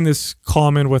 I find this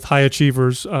common with high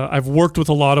achievers. I've worked with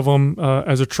a lot of them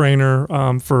as a trainer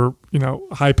for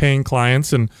high paying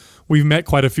clients, and we've met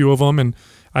quite a few of them, and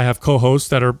I have co-hosts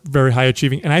that are very high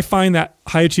achieving. And I find that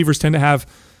high achievers tend to have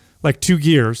like 2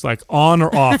 gears, like on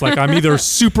or off. Like I'm either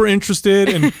super interested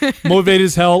and motivated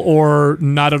as hell or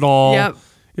not at all. Yep.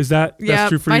 Is that's true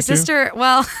for you too? My sister,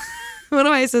 well, one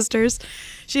of my sisters,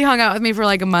 she hung out with me for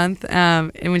like a month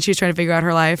and when she was trying to figure out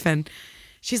her life, and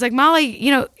she's like, Molly,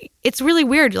 it's really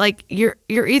weird. Like you're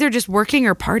either just working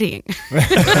or partying.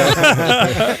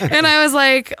 And I was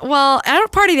like, well, I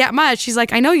don't party that much. She's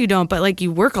like, I know you don't, but like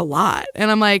you work a lot.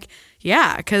 And I'm like,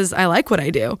 yeah, because I like what I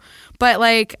do. But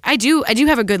like I do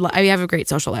have I have a great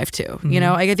social life too.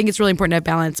 I think it's really important to have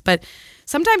balance. But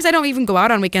sometimes I don't even go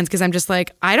out on weekends because I'm just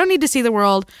like, I don't need to see the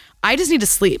world. I just need to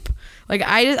sleep.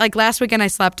 Like last weekend I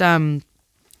slept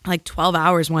like 12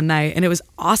 hours one night, and it was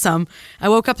awesome. I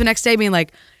woke up the next day being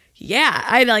like, yeah,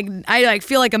 I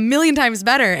feel like a million times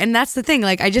better. And that's the thing.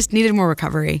 Like I just needed more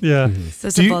recovery. Yeah. So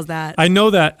simple as that. I know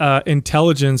that high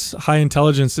intelligence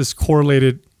is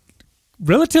correlated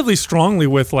relatively strongly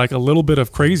with like a little bit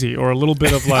of crazy or a little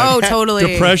bit of like totally.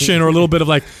 depression or a little bit of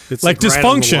like dysfunction. Right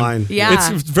on the line.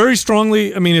 Yeah. It's very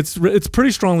strongly, I mean, it's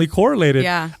pretty strongly correlated.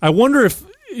 Yeah. I wonder if,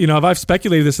 if I've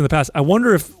speculated this in the past, I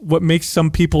wonder if what makes some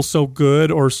people so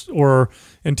good or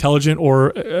intelligent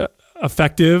or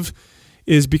effective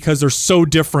is because they're so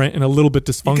different and a little bit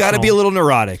dysfunctional. You got to be a little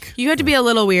neurotic. You have to be a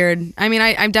little weird. I mean,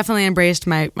 I've definitely embraced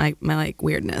my like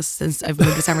weirdness since I've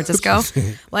moved to San Francisco.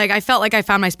 Like I felt like I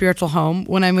found my spiritual home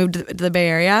when I moved to the Bay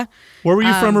Area. Where were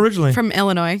you from originally? From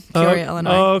Illinois, Peoria,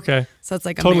 Illinois. Oh, okay. So it's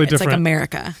like totally it's different. like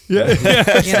America.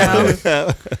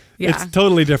 Yeah. Yeah. It's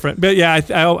totally different. But yeah,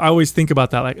 I always think about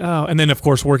that, like, oh, and then of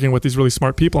course working with these really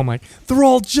smart people, I'm like, they're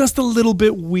all just a little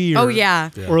bit weird. Oh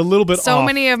yeah. Or a little bit So off.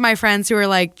 many of my friends who are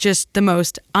like just the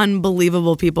most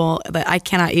unbelievable people that I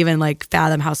cannot even like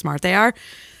fathom how smart they are.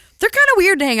 They're kind of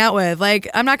weird to hang out with. Like,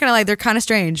 I'm not gonna lie, they're kind of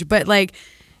strange, but like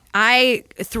I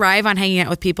thrive on hanging out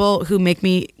with people who make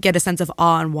me get a sense of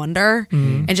awe and wonder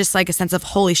and just like a sense of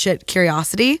holy shit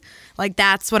curiosity. Like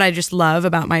that's what I just love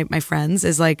about my friends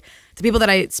is like the people that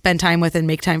I spend time with and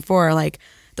make time for are like,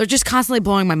 they're just constantly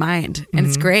blowing my mind and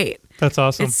it's great. That's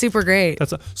awesome. It's super great.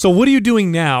 So what are you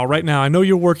doing now, right now? I know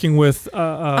you're working with...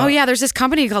 oh yeah, there's this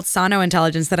company called Sono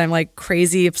Intelligence that I'm like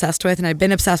crazy obsessed with and I've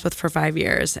been obsessed with for 5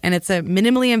 years. And it's a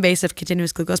minimally invasive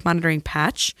continuous glucose monitoring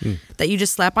patch that you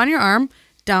just slap on your arm,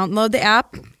 download the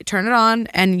app, turn it on,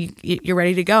 and you're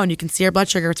ready to go. And you can see your blood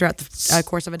sugar throughout the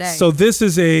course of a day. So this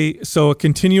is a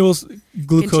continuous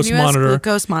glucose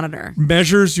monitor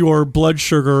measures your blood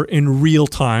sugar in real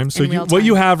time. So what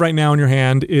you have right now in your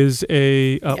hand is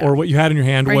or what you had in your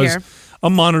hand was a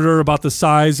monitor about the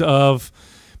size of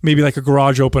maybe like a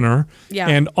garage opener. Yeah.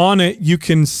 And on it, you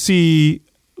can see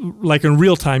like in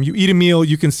real time, you eat a meal,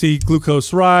 you can see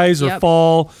glucose rise or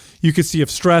fall. You can see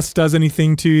if stress does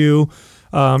anything to you.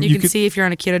 You can see if you're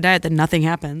on a keto diet that nothing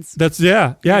happens. You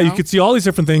could see all these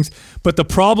different things. But the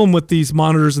problem with these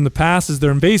monitors in the past is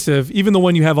they're invasive. Even the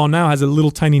one you have on now has a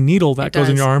little tiny needle that goes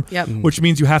in your arm, which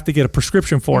means you have to get a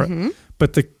prescription for it.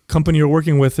 But the company you're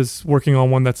working with is working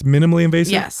on one that's minimally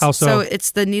invasive? Yes. How so? So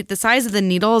it's the size of the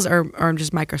needles are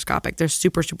just microscopic. They're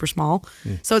super, super small.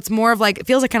 So it's more of like, it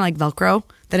feels like kind of like Velcro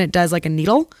than it does like a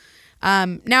needle.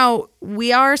 Now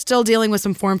we are still dealing with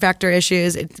some form factor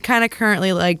issues. It kind of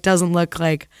currently like doesn't look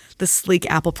like the sleek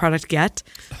Apple product yet,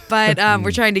 but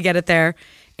we're trying to get it there.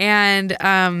 And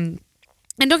don't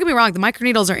get me wrong, the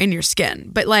microneedles are in your skin,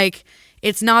 but like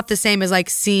it's not the same as like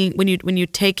seeing when you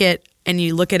take it and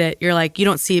you look at it, you're like you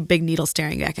don't see a big needle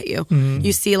staring back at you.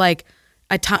 You see like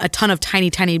a ton of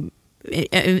tiny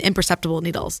imperceptible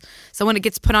needles. So when it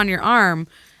gets put on your arm,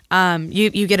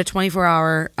 you get a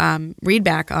 24-hour read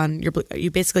back on your. You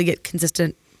basically get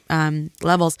consistent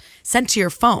levels sent to your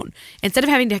phone instead of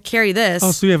having to carry this.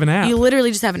 Oh, so you have an app. You literally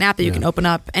just have an app that you can open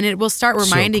up, and it will start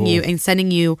reminding you and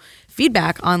sending you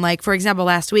feedback on, like, for example,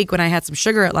 last week when I had some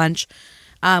sugar at lunch,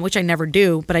 which I never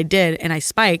do, but I did, and I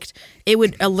spiked. It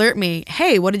would alert me,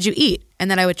 hey, what did you eat? And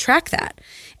then I would track that.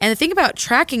 And the thing about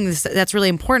tracking this that's really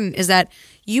important is that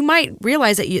you might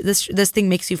realize that this thing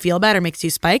makes you feel bad or makes you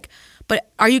spike, but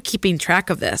are you keeping track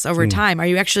of this over time? Are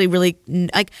you actually really,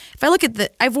 like, if I look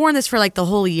at I've worn this for like the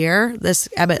whole year, this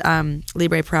Abbott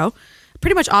Libre Pro,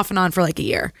 pretty much off and on for like a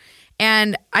year.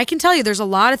 And I can tell you there's a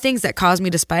lot of things that cause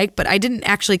me to spike, but I didn't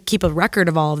actually keep a record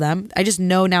of all of them. I just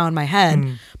know now in my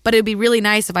head. But it'd be really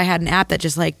nice if I had an app that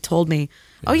just like told me,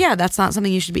 oh yeah, that's not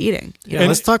something you should be eating. Yeah,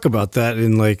 let's talk about that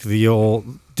in like the old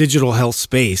digital health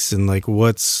space and like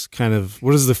what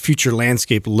does the future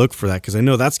landscape look for that? Because I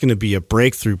know that's going to be a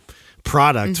breakthrough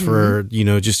product for,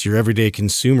 just your everyday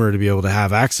consumer to be able to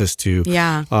have access to.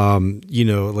 Yeah.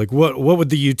 Like what would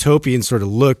the utopian sort of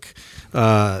look,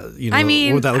 I mean,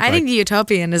 what would that look I like? think the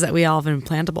utopian is that we all have an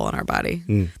implantable in our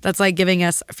body. That's like giving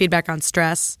us feedback on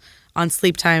stress, on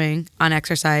sleep timing, on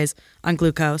exercise, on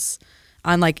glucose,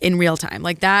 on like in real time.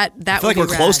 Like that I feel like we're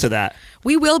close to that.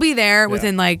 We will be there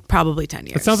within like probably 10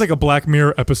 years. It sounds like a Black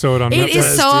Mirror episode on Netflix. It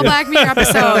is so a Black Mirror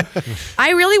episode.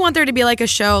 I really want there to be like a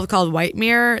show called White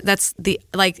Mirror. That's the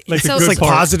like the so good It's like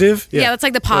part. positive. yeah, that's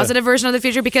like the positive version of the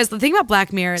future, because the thing about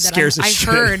Black Mirror that Scares the I shit.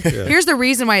 heard, here's the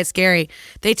reason why it's scary.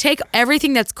 They take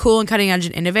everything that's cool and cutting edge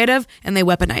and innovative and they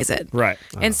weaponize it. Right.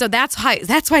 And so that's why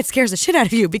it scares the shit out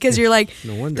of you, because you're like,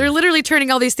 they're literally turning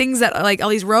all these things that like all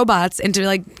these robots into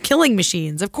like killing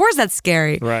machines. Of course that's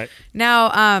scary. Right.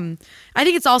 Now, I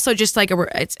think it's also just like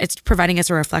it's providing us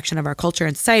a reflection of our culture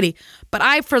and society. But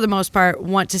I, for the most part,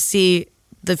 want to see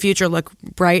the future look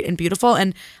bright and beautiful.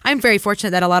 And I'm very fortunate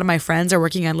that a lot of my friends are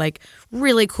working on like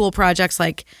really cool projects,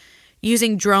 like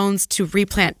using drones to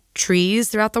replant trees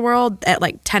throughout the world at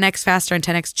like 10x faster and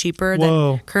 10x cheaper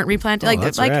Whoa. than current replanting.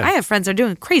 that's Like rad. I have friends that are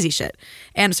doing crazy shit.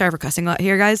 And sorry for cussing a lot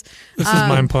here, guys. This is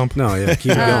mind pump. No, yeah,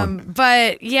 keep it going.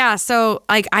 But yeah, so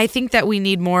like I think that we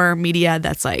need more media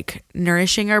that's like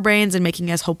nourishing our brains and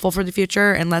making us hopeful for the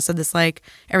future, and less of this like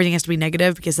everything has to be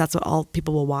negative, because that's what all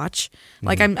people will watch.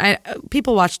 Like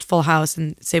people watched Full House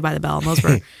and Saved by the Bell, and those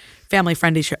were family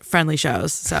friendly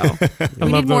shows. So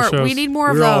we love need more. those shows. We need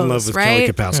more We're of all in love those, with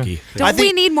right? Kelly Kapowski. Don't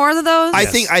we need more of those?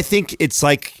 I think it's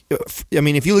like, I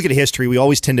mean, if you look at history, we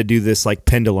always tend to do this like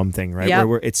pendulum thing, right? Yep.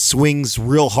 Where it swings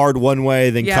real hard one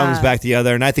way, then Yeah. comes back the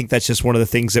other. And I think that's just one of the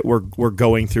things that we're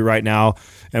going through right now,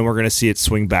 and we're going to see it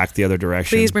swing back the other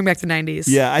direction. Please bring back the 90s.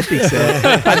 Yeah, I think so.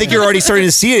 I think you're already starting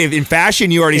to see it in fashion.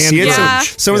 You already see it. Yeah.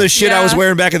 Some of the shit I was Yeah.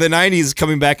 wearing back in the '90s is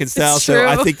coming back in style. It's So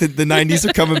I true. think that the '90s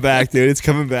are coming back, dude. It's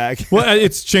coming back. Well,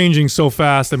 it's changing so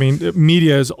fast. I mean,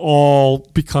 media is all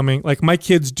becoming like, my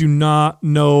kids do not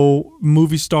know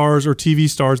movie stars or TV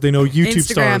stars. They know YouTube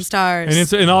Instagram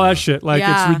stars. and all that shit. Like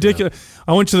Yeah. it's ridiculous.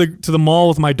 I went to the mall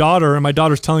with my daughter, and my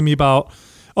daughter's telling me about,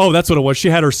 oh, that's what it was.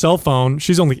 She had her cell phone.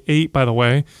 She's only 8, by the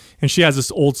way, and she has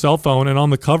this old cell phone. And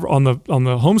on the cover, on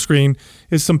the home screen,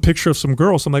 is some picture of some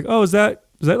girl. So I'm like, oh, is that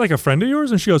like a friend of yours?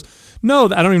 And she goes, no,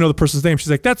 I don't even know the person's name. She's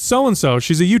like, that's so and so.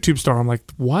 She's a YouTube star. I'm like,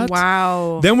 what?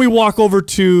 Wow. Then we walk over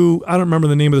to, I don't remember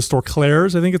the name of the store,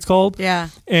 Claire's, I think it's called. Yeah.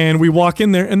 And we walk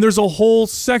in there, and there's a whole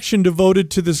section devoted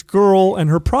to this girl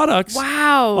and her products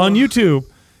Wow. on YouTube.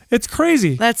 It's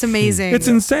crazy. That's amazing. It's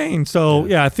insane. So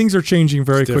yeah, things are changing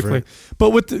very quickly. different. But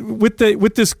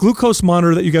with this glucose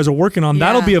monitor that you guys are working on,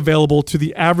 that'll Yeah. be available to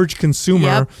the average consumer.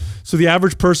 Yep. So the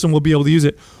average person will be able to use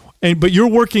it. But you're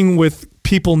working with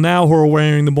people now who are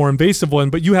wearing the more invasive one,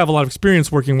 but you have a lot of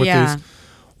experience working with Yeah. these.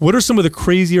 What are some of the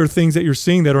crazier things that you're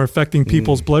seeing that are affecting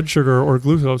people's blood sugar or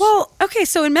glucose? Well, okay,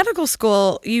 so in medical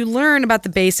school, you learn about the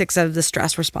basics of the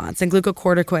stress response and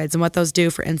glucocorticoids and what those do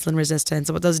for insulin resistance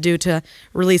and what those do to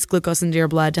release glucose into your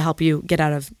blood to help you get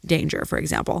out of danger, for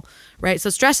example, right? So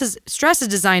stress is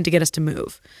designed to get us to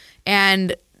move.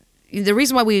 And the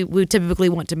reason why we typically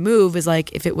want to move is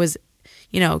like if it was,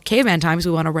 caveman times.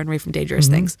 We want to run away from dangerous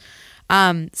things.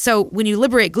 So when you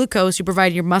liberate glucose, you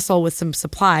provide your muscle with some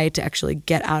supply to actually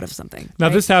get out of something. Now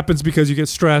this happens because you get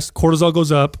stressed. Cortisol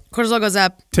goes up.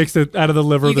 Takes it out of the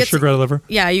liver, the sugar out of the liver.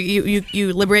 Yeah,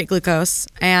 you liberate glucose,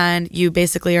 and you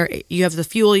basically you have the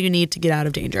fuel you need to get out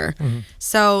of danger.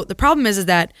 So the problem is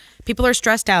that people are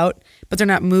stressed out, but they're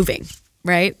not moving.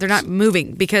 Right? They're not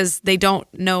moving because they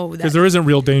don't know that. Because there isn't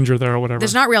real danger there or whatever.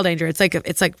 There's not real danger. It's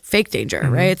like fake danger,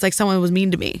 right? It's like someone was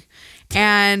mean to me.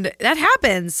 And that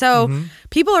happens. So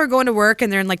people are going to work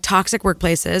and they're in like toxic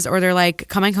workplaces, or they're like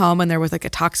coming home and they're with like a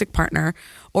toxic partner,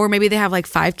 or maybe they have like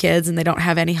 5 kids and they don't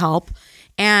have any help,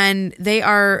 and they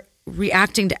are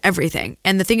reacting to everything.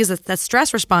 And the thing is that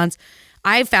stress response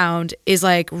I found is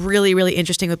like really, really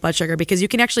interesting with blood sugar, because you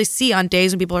can actually see on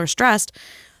days when people are stressed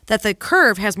that the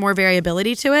curve has more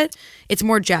variability to it. It's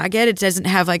more jagged. It doesn't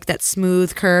have like that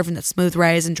smooth curve and that smooth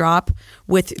rise and drop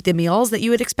with the meals that you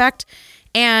would expect.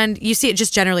 And you see it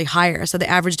just generally higher. So the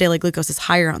average daily glucose is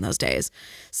higher on those days.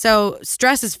 So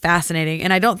stress is fascinating.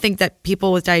 And I don't think that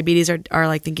people with diabetes are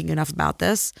like thinking enough about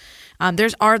this.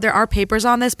 There are papers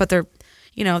on this, but they're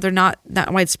not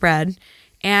widespread.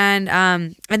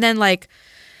 And then like,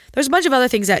 there's a bunch of other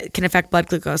things that can affect blood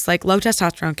glucose, like low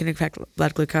testosterone can affect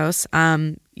blood glucose.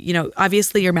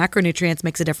 Obviously your macronutrients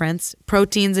makes a difference.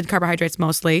 Proteins and carbohydrates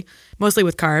mostly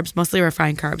with carbs, mostly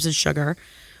refined carbs and sugar.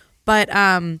 But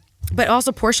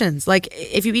also portions. Like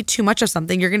if you eat too much of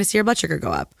something, you're going to see your blood sugar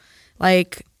go up.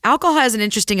 Like alcohol has an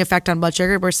interesting effect on blood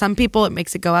sugar, where some people it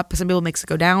makes it go up, some people it makes it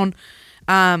go down.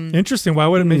 Interesting. Why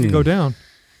would it make it go down?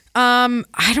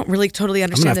 I don't really totally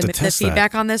understand the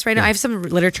feedback on this right now. I have some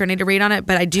literature I need to read on it,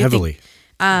 but I do think,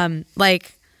 I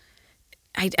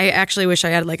actually wish I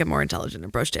had like a more intelligent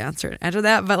approach to answer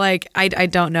that, but like, I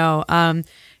don't know.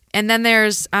 And then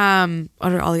there's,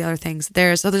 what are all the other things?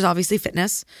 There's obviously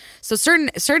fitness. So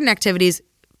certain activities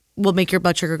will make your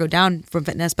blood sugar go down from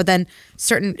fitness, but then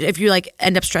if you like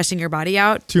end up stressing your body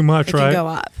out too much, it right? can go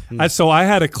up. So I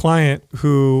had a client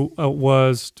who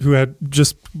had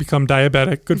just become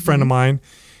diabetic, good friend of mine,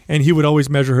 and he would always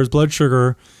measure his blood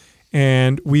sugar,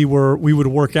 and we would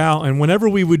work out, and whenever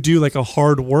we would do like a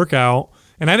hard workout,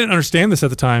 and I didn't understand this at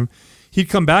the time, he'd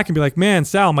come back and be like, "Man,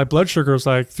 Sal, my blood sugar is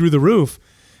like through the roof."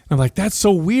 And I'm like, "That's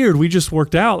so weird. We just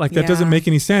worked out. Like that doesn't make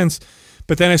any sense."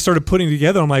 But then I started putting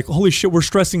together. I'm like, holy shit, we're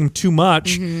stressing him too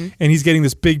much, and he's getting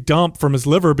this big dump from his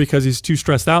liver because he's too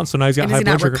stressed out. So now he's got high blood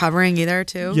sugar. Is he not recovering either,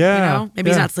 too? Yeah,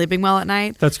 maybe he's not sleeping well at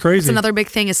night. That's crazy. That's another big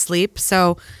thing is sleep.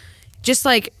 So, just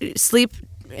like sleep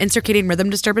and circadian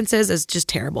rhythm disturbances is just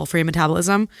terrible for your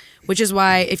metabolism. Which is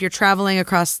why if you're traveling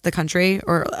across the country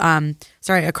or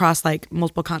across like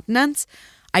multiple continents,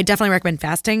 I definitely recommend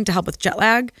fasting to help with jet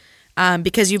lag.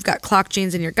 Because you've got clock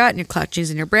genes in your gut and your clock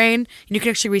genes in your brain, and you can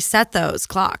actually reset those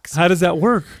clocks. How does that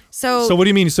work? So what do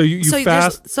you mean? So you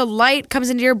fast? So light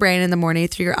comes into your brain in the morning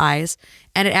through your eyes,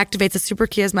 and it activates a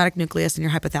suprachiasmatic nucleus in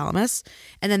your hypothalamus,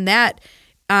 and then that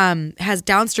has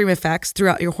downstream effects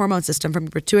throughout your hormone system from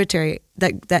your pituitary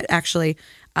that actually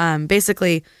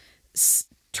basically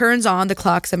turns on the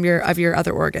clocks of your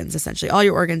other organs. Essentially, all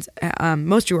your organs,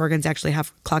 most of your organs actually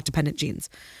have clock dependent genes.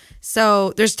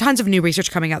 So there's tons of new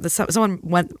research coming out. Someone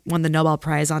won the Nobel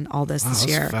Prize on all this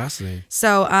year. That's fascinating.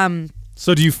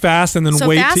 So do you fast and then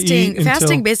wait to eat until...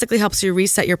 Fasting basically helps you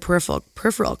reset your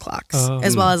peripheral clocks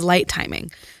as well as light timing.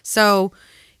 So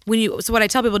what I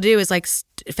tell people to do is like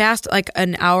fast like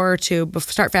an hour or two.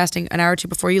 Start fasting an hour or two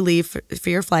before you leave for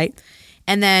your flight,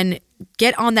 and then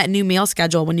get on that new meal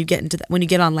schedule when you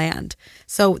get on land.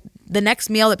 So the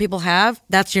next meal that people have,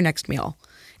 that's your next meal.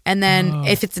 And then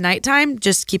if it's nighttime,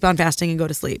 just keep on fasting and go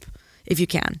to sleep if you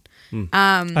can.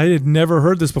 I had never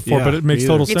heard this before, but it makes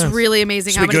total sense. It's really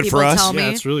amazing how many people tell me. Yeah,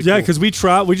 it's really cool. Yeah, because we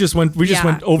just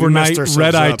went overnight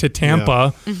red eye to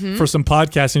Tampa for some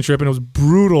podcasting trip, and it was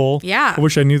brutal. Yeah. I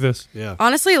wish I knew this. Yeah.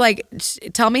 Honestly, like,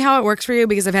 tell me how it works for you,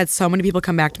 because I've had so many people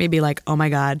come back to me and be like, "Oh my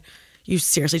God, you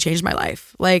seriously changed my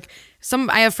life." Like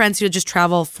I have friends who just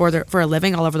travel for a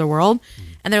living all over the world,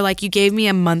 and they're like, "You gave me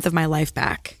a month of my life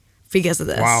back because of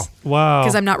this." Wow.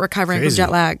 Because I'm not recovering from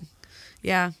jet lag.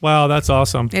 Yeah. Wow, that's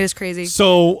awesome. It is crazy.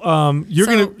 So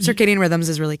circadian rhythms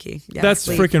is really key. Yeah, that's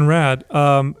freaking rad.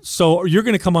 So you're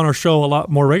gonna come on our show a lot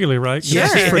more regularly, right? Sure.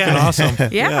 This is freaking awesome.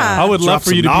 Yeah. I would love Drop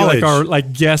for you to some be like knowledge. our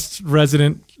guest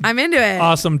resident I'm into it.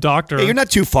 awesome doctor. Hey, you're not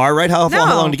too far, right? How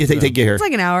long did it take to get here? It's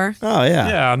like an hour. Oh yeah.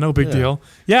 Yeah, no big deal.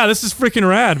 Yeah, this is freaking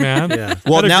rad, man. Yeah.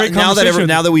 Well, Had a great now conversation.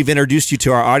 that we've introduced you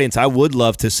to our audience, I would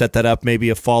love to set that up, maybe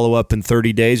a follow up in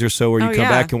 30 days or so, where you come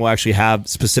back and we'll actually have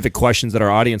specific questions that our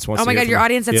audience wants. Oh to my hear God, from your us.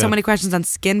 audience had so many questions on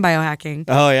skin biohacking.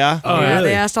 Oh yeah. Yeah, really?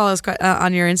 they asked all those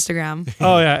on your Instagram.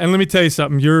 Oh yeah, and let me tell you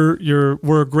something.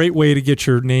 We're a great way to get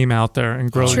your name out there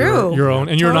and grow your own.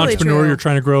 And you're Totally an entrepreneur. true. You're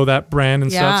trying to grow that brand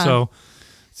and Yeah. stuff.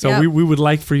 So Yep. we would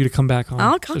like for you to come back on.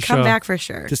 I'll the come show. back for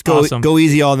sure. Just go Awesome. go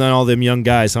easy on all them young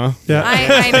guys, huh? Yeah.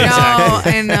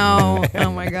 I know.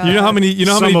 Oh my God. You know how many?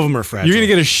 Some of them are fragile. You're gonna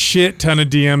get a shit ton of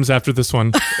DMs after this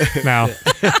one. Now,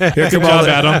 Here good come job, all the-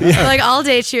 Adam. Like all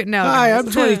day shoot. No. Hi, guys.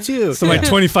 I'm 22. Some like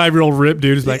 25-year-old rip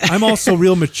dude is like, I'm also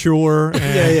real mature.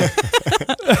 And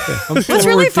What's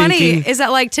really funny is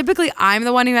that like typically I'm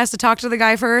the one who has to talk to the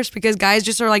guy first because guys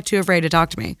just are like too afraid to talk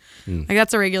to me. Like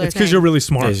that's a regular it's thing. because you're really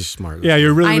smart. Yeah, you're smart. Yeah,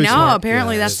 you're really, I really know. smart.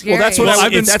 Apparently that's scary. Well, that's what Well,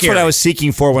 that's scary. what I was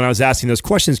seeking for when I was asking those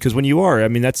questions. Because when you are, I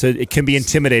mean, it can be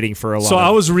intimidating for a lot. So of I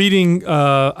was reading.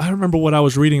 I don't remember what I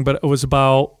was reading, but it was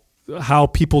about how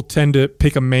people tend to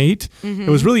pick a mate. It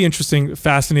was really interesting,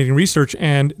 fascinating research.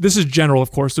 And this is general,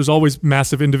 of course. There's always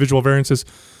massive individual variances,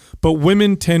 but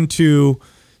women tend to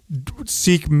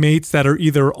seek mates that are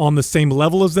either on the same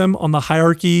level as them on the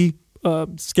hierarchy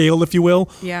scale, if you will,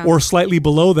 Yeah. or slightly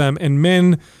below them, and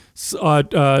men. Or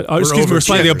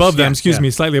slightly above them.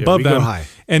 Slightly above we go them. high.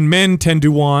 And men tend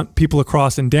to want people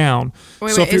across and down.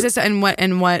 Wait, So if is you're- this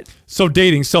and what? so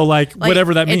dating? So like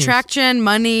whatever that means. Attraction,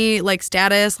 money, like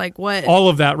status, like what? All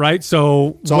of that, right?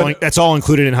 So that's all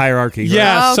included in hierarchy. right?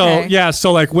 yeah, Oh, okay.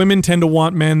 so like women tend to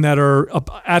want men that are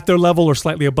at their level or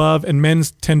slightly above, and men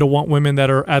tend to want women that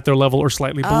are at their level or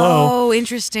slightly below. Oh,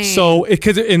 interesting. So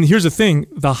and here's the thing: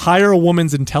 the higher a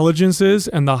woman's intelligence is,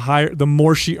 and the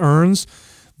more she earns,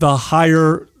 the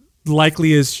higher the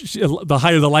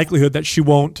likelihood that she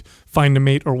won't find a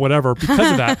mate or whatever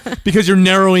because of that. Because you're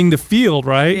narrowing the field,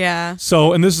 right? Yeah.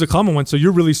 So, and this is a common one. So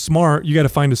you're really smart. You got to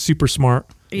find a super smart.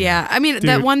 yeah, I mean Dude.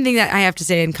 that one thing that I have to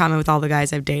say in common with all the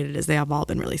guys I've dated is they have all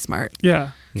been really smart.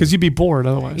 Yeah. Because you'd be bored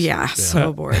otherwise. Yeah,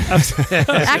 so bored.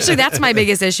 Actually, that's my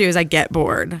biggest issue is I get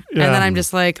bored. And then I'm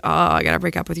just like, oh, I got to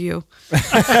break up with you.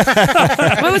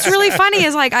 But what's really funny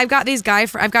is like I've got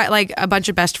like a bunch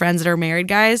of best friends that are married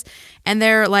guys, and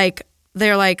they're like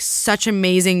such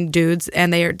amazing dudes,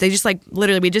 and they just like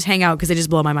literally we just hang out because they just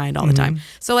blow my mind all the time.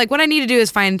 So like what I need to do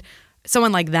is find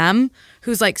someone like them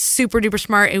who's like super duper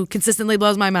smart and who consistently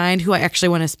blows my mind, who I actually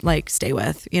want to like stay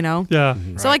with, you know? Yeah.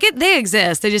 So like they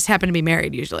exist. They just happen to be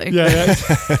married usually. Yeah.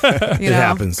 You It know?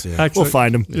 happens. Yeah. Excellent. We'll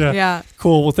find them. Yeah. Yeah.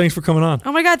 Cool. Well, thanks for coming on.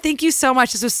 Oh my God, thank you so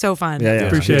much. This was so fun. Yeah,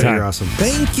 Appreciate Good it. time. You're awesome.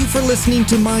 Thank you for listening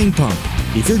to Mind Pump.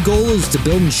 If your goal is to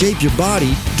build and shape your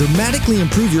body, dramatically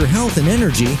improve your health and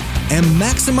energy, and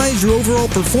maximize your overall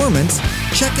performance,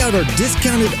 check out our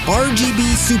discounted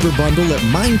RGB Super Bundle at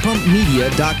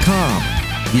mindpumpmedia.com.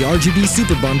 The RGB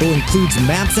Super Bundle includes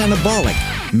MAPS Anabolic,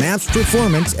 MAPS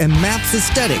Performance, and MAPS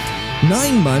Aesthetic.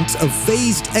 9 months of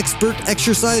phased expert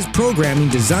exercise programming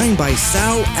designed by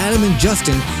Sal, Adam, and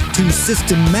Justin to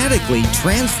systematically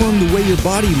transform the way your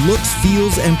body looks,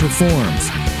 feels, and performs.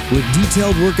 With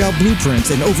detailed workout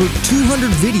blueprints and over 200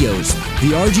 videos,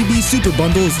 the RGB Super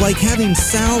Bundle is like having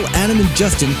Sal, Adam, and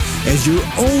Justin as your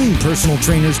own personal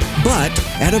trainers, but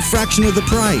at a fraction of the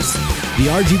price. The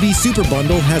RGB Super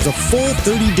Bundle has a full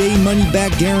 30-day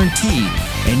money-back guarantee,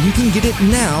 and you can get it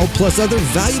now plus other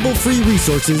valuable free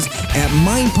resources at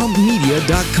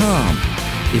mindpumpmedia.com.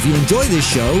 If you enjoy this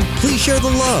show, please share the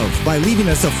love by leaving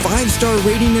us a 5-star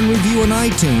rating and review on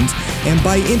iTunes and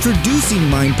by introducing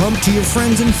Mind Pump to your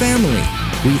friends and family.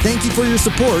 We thank you for your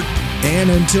support, and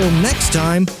until next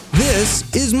time, this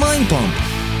is Mind Pump.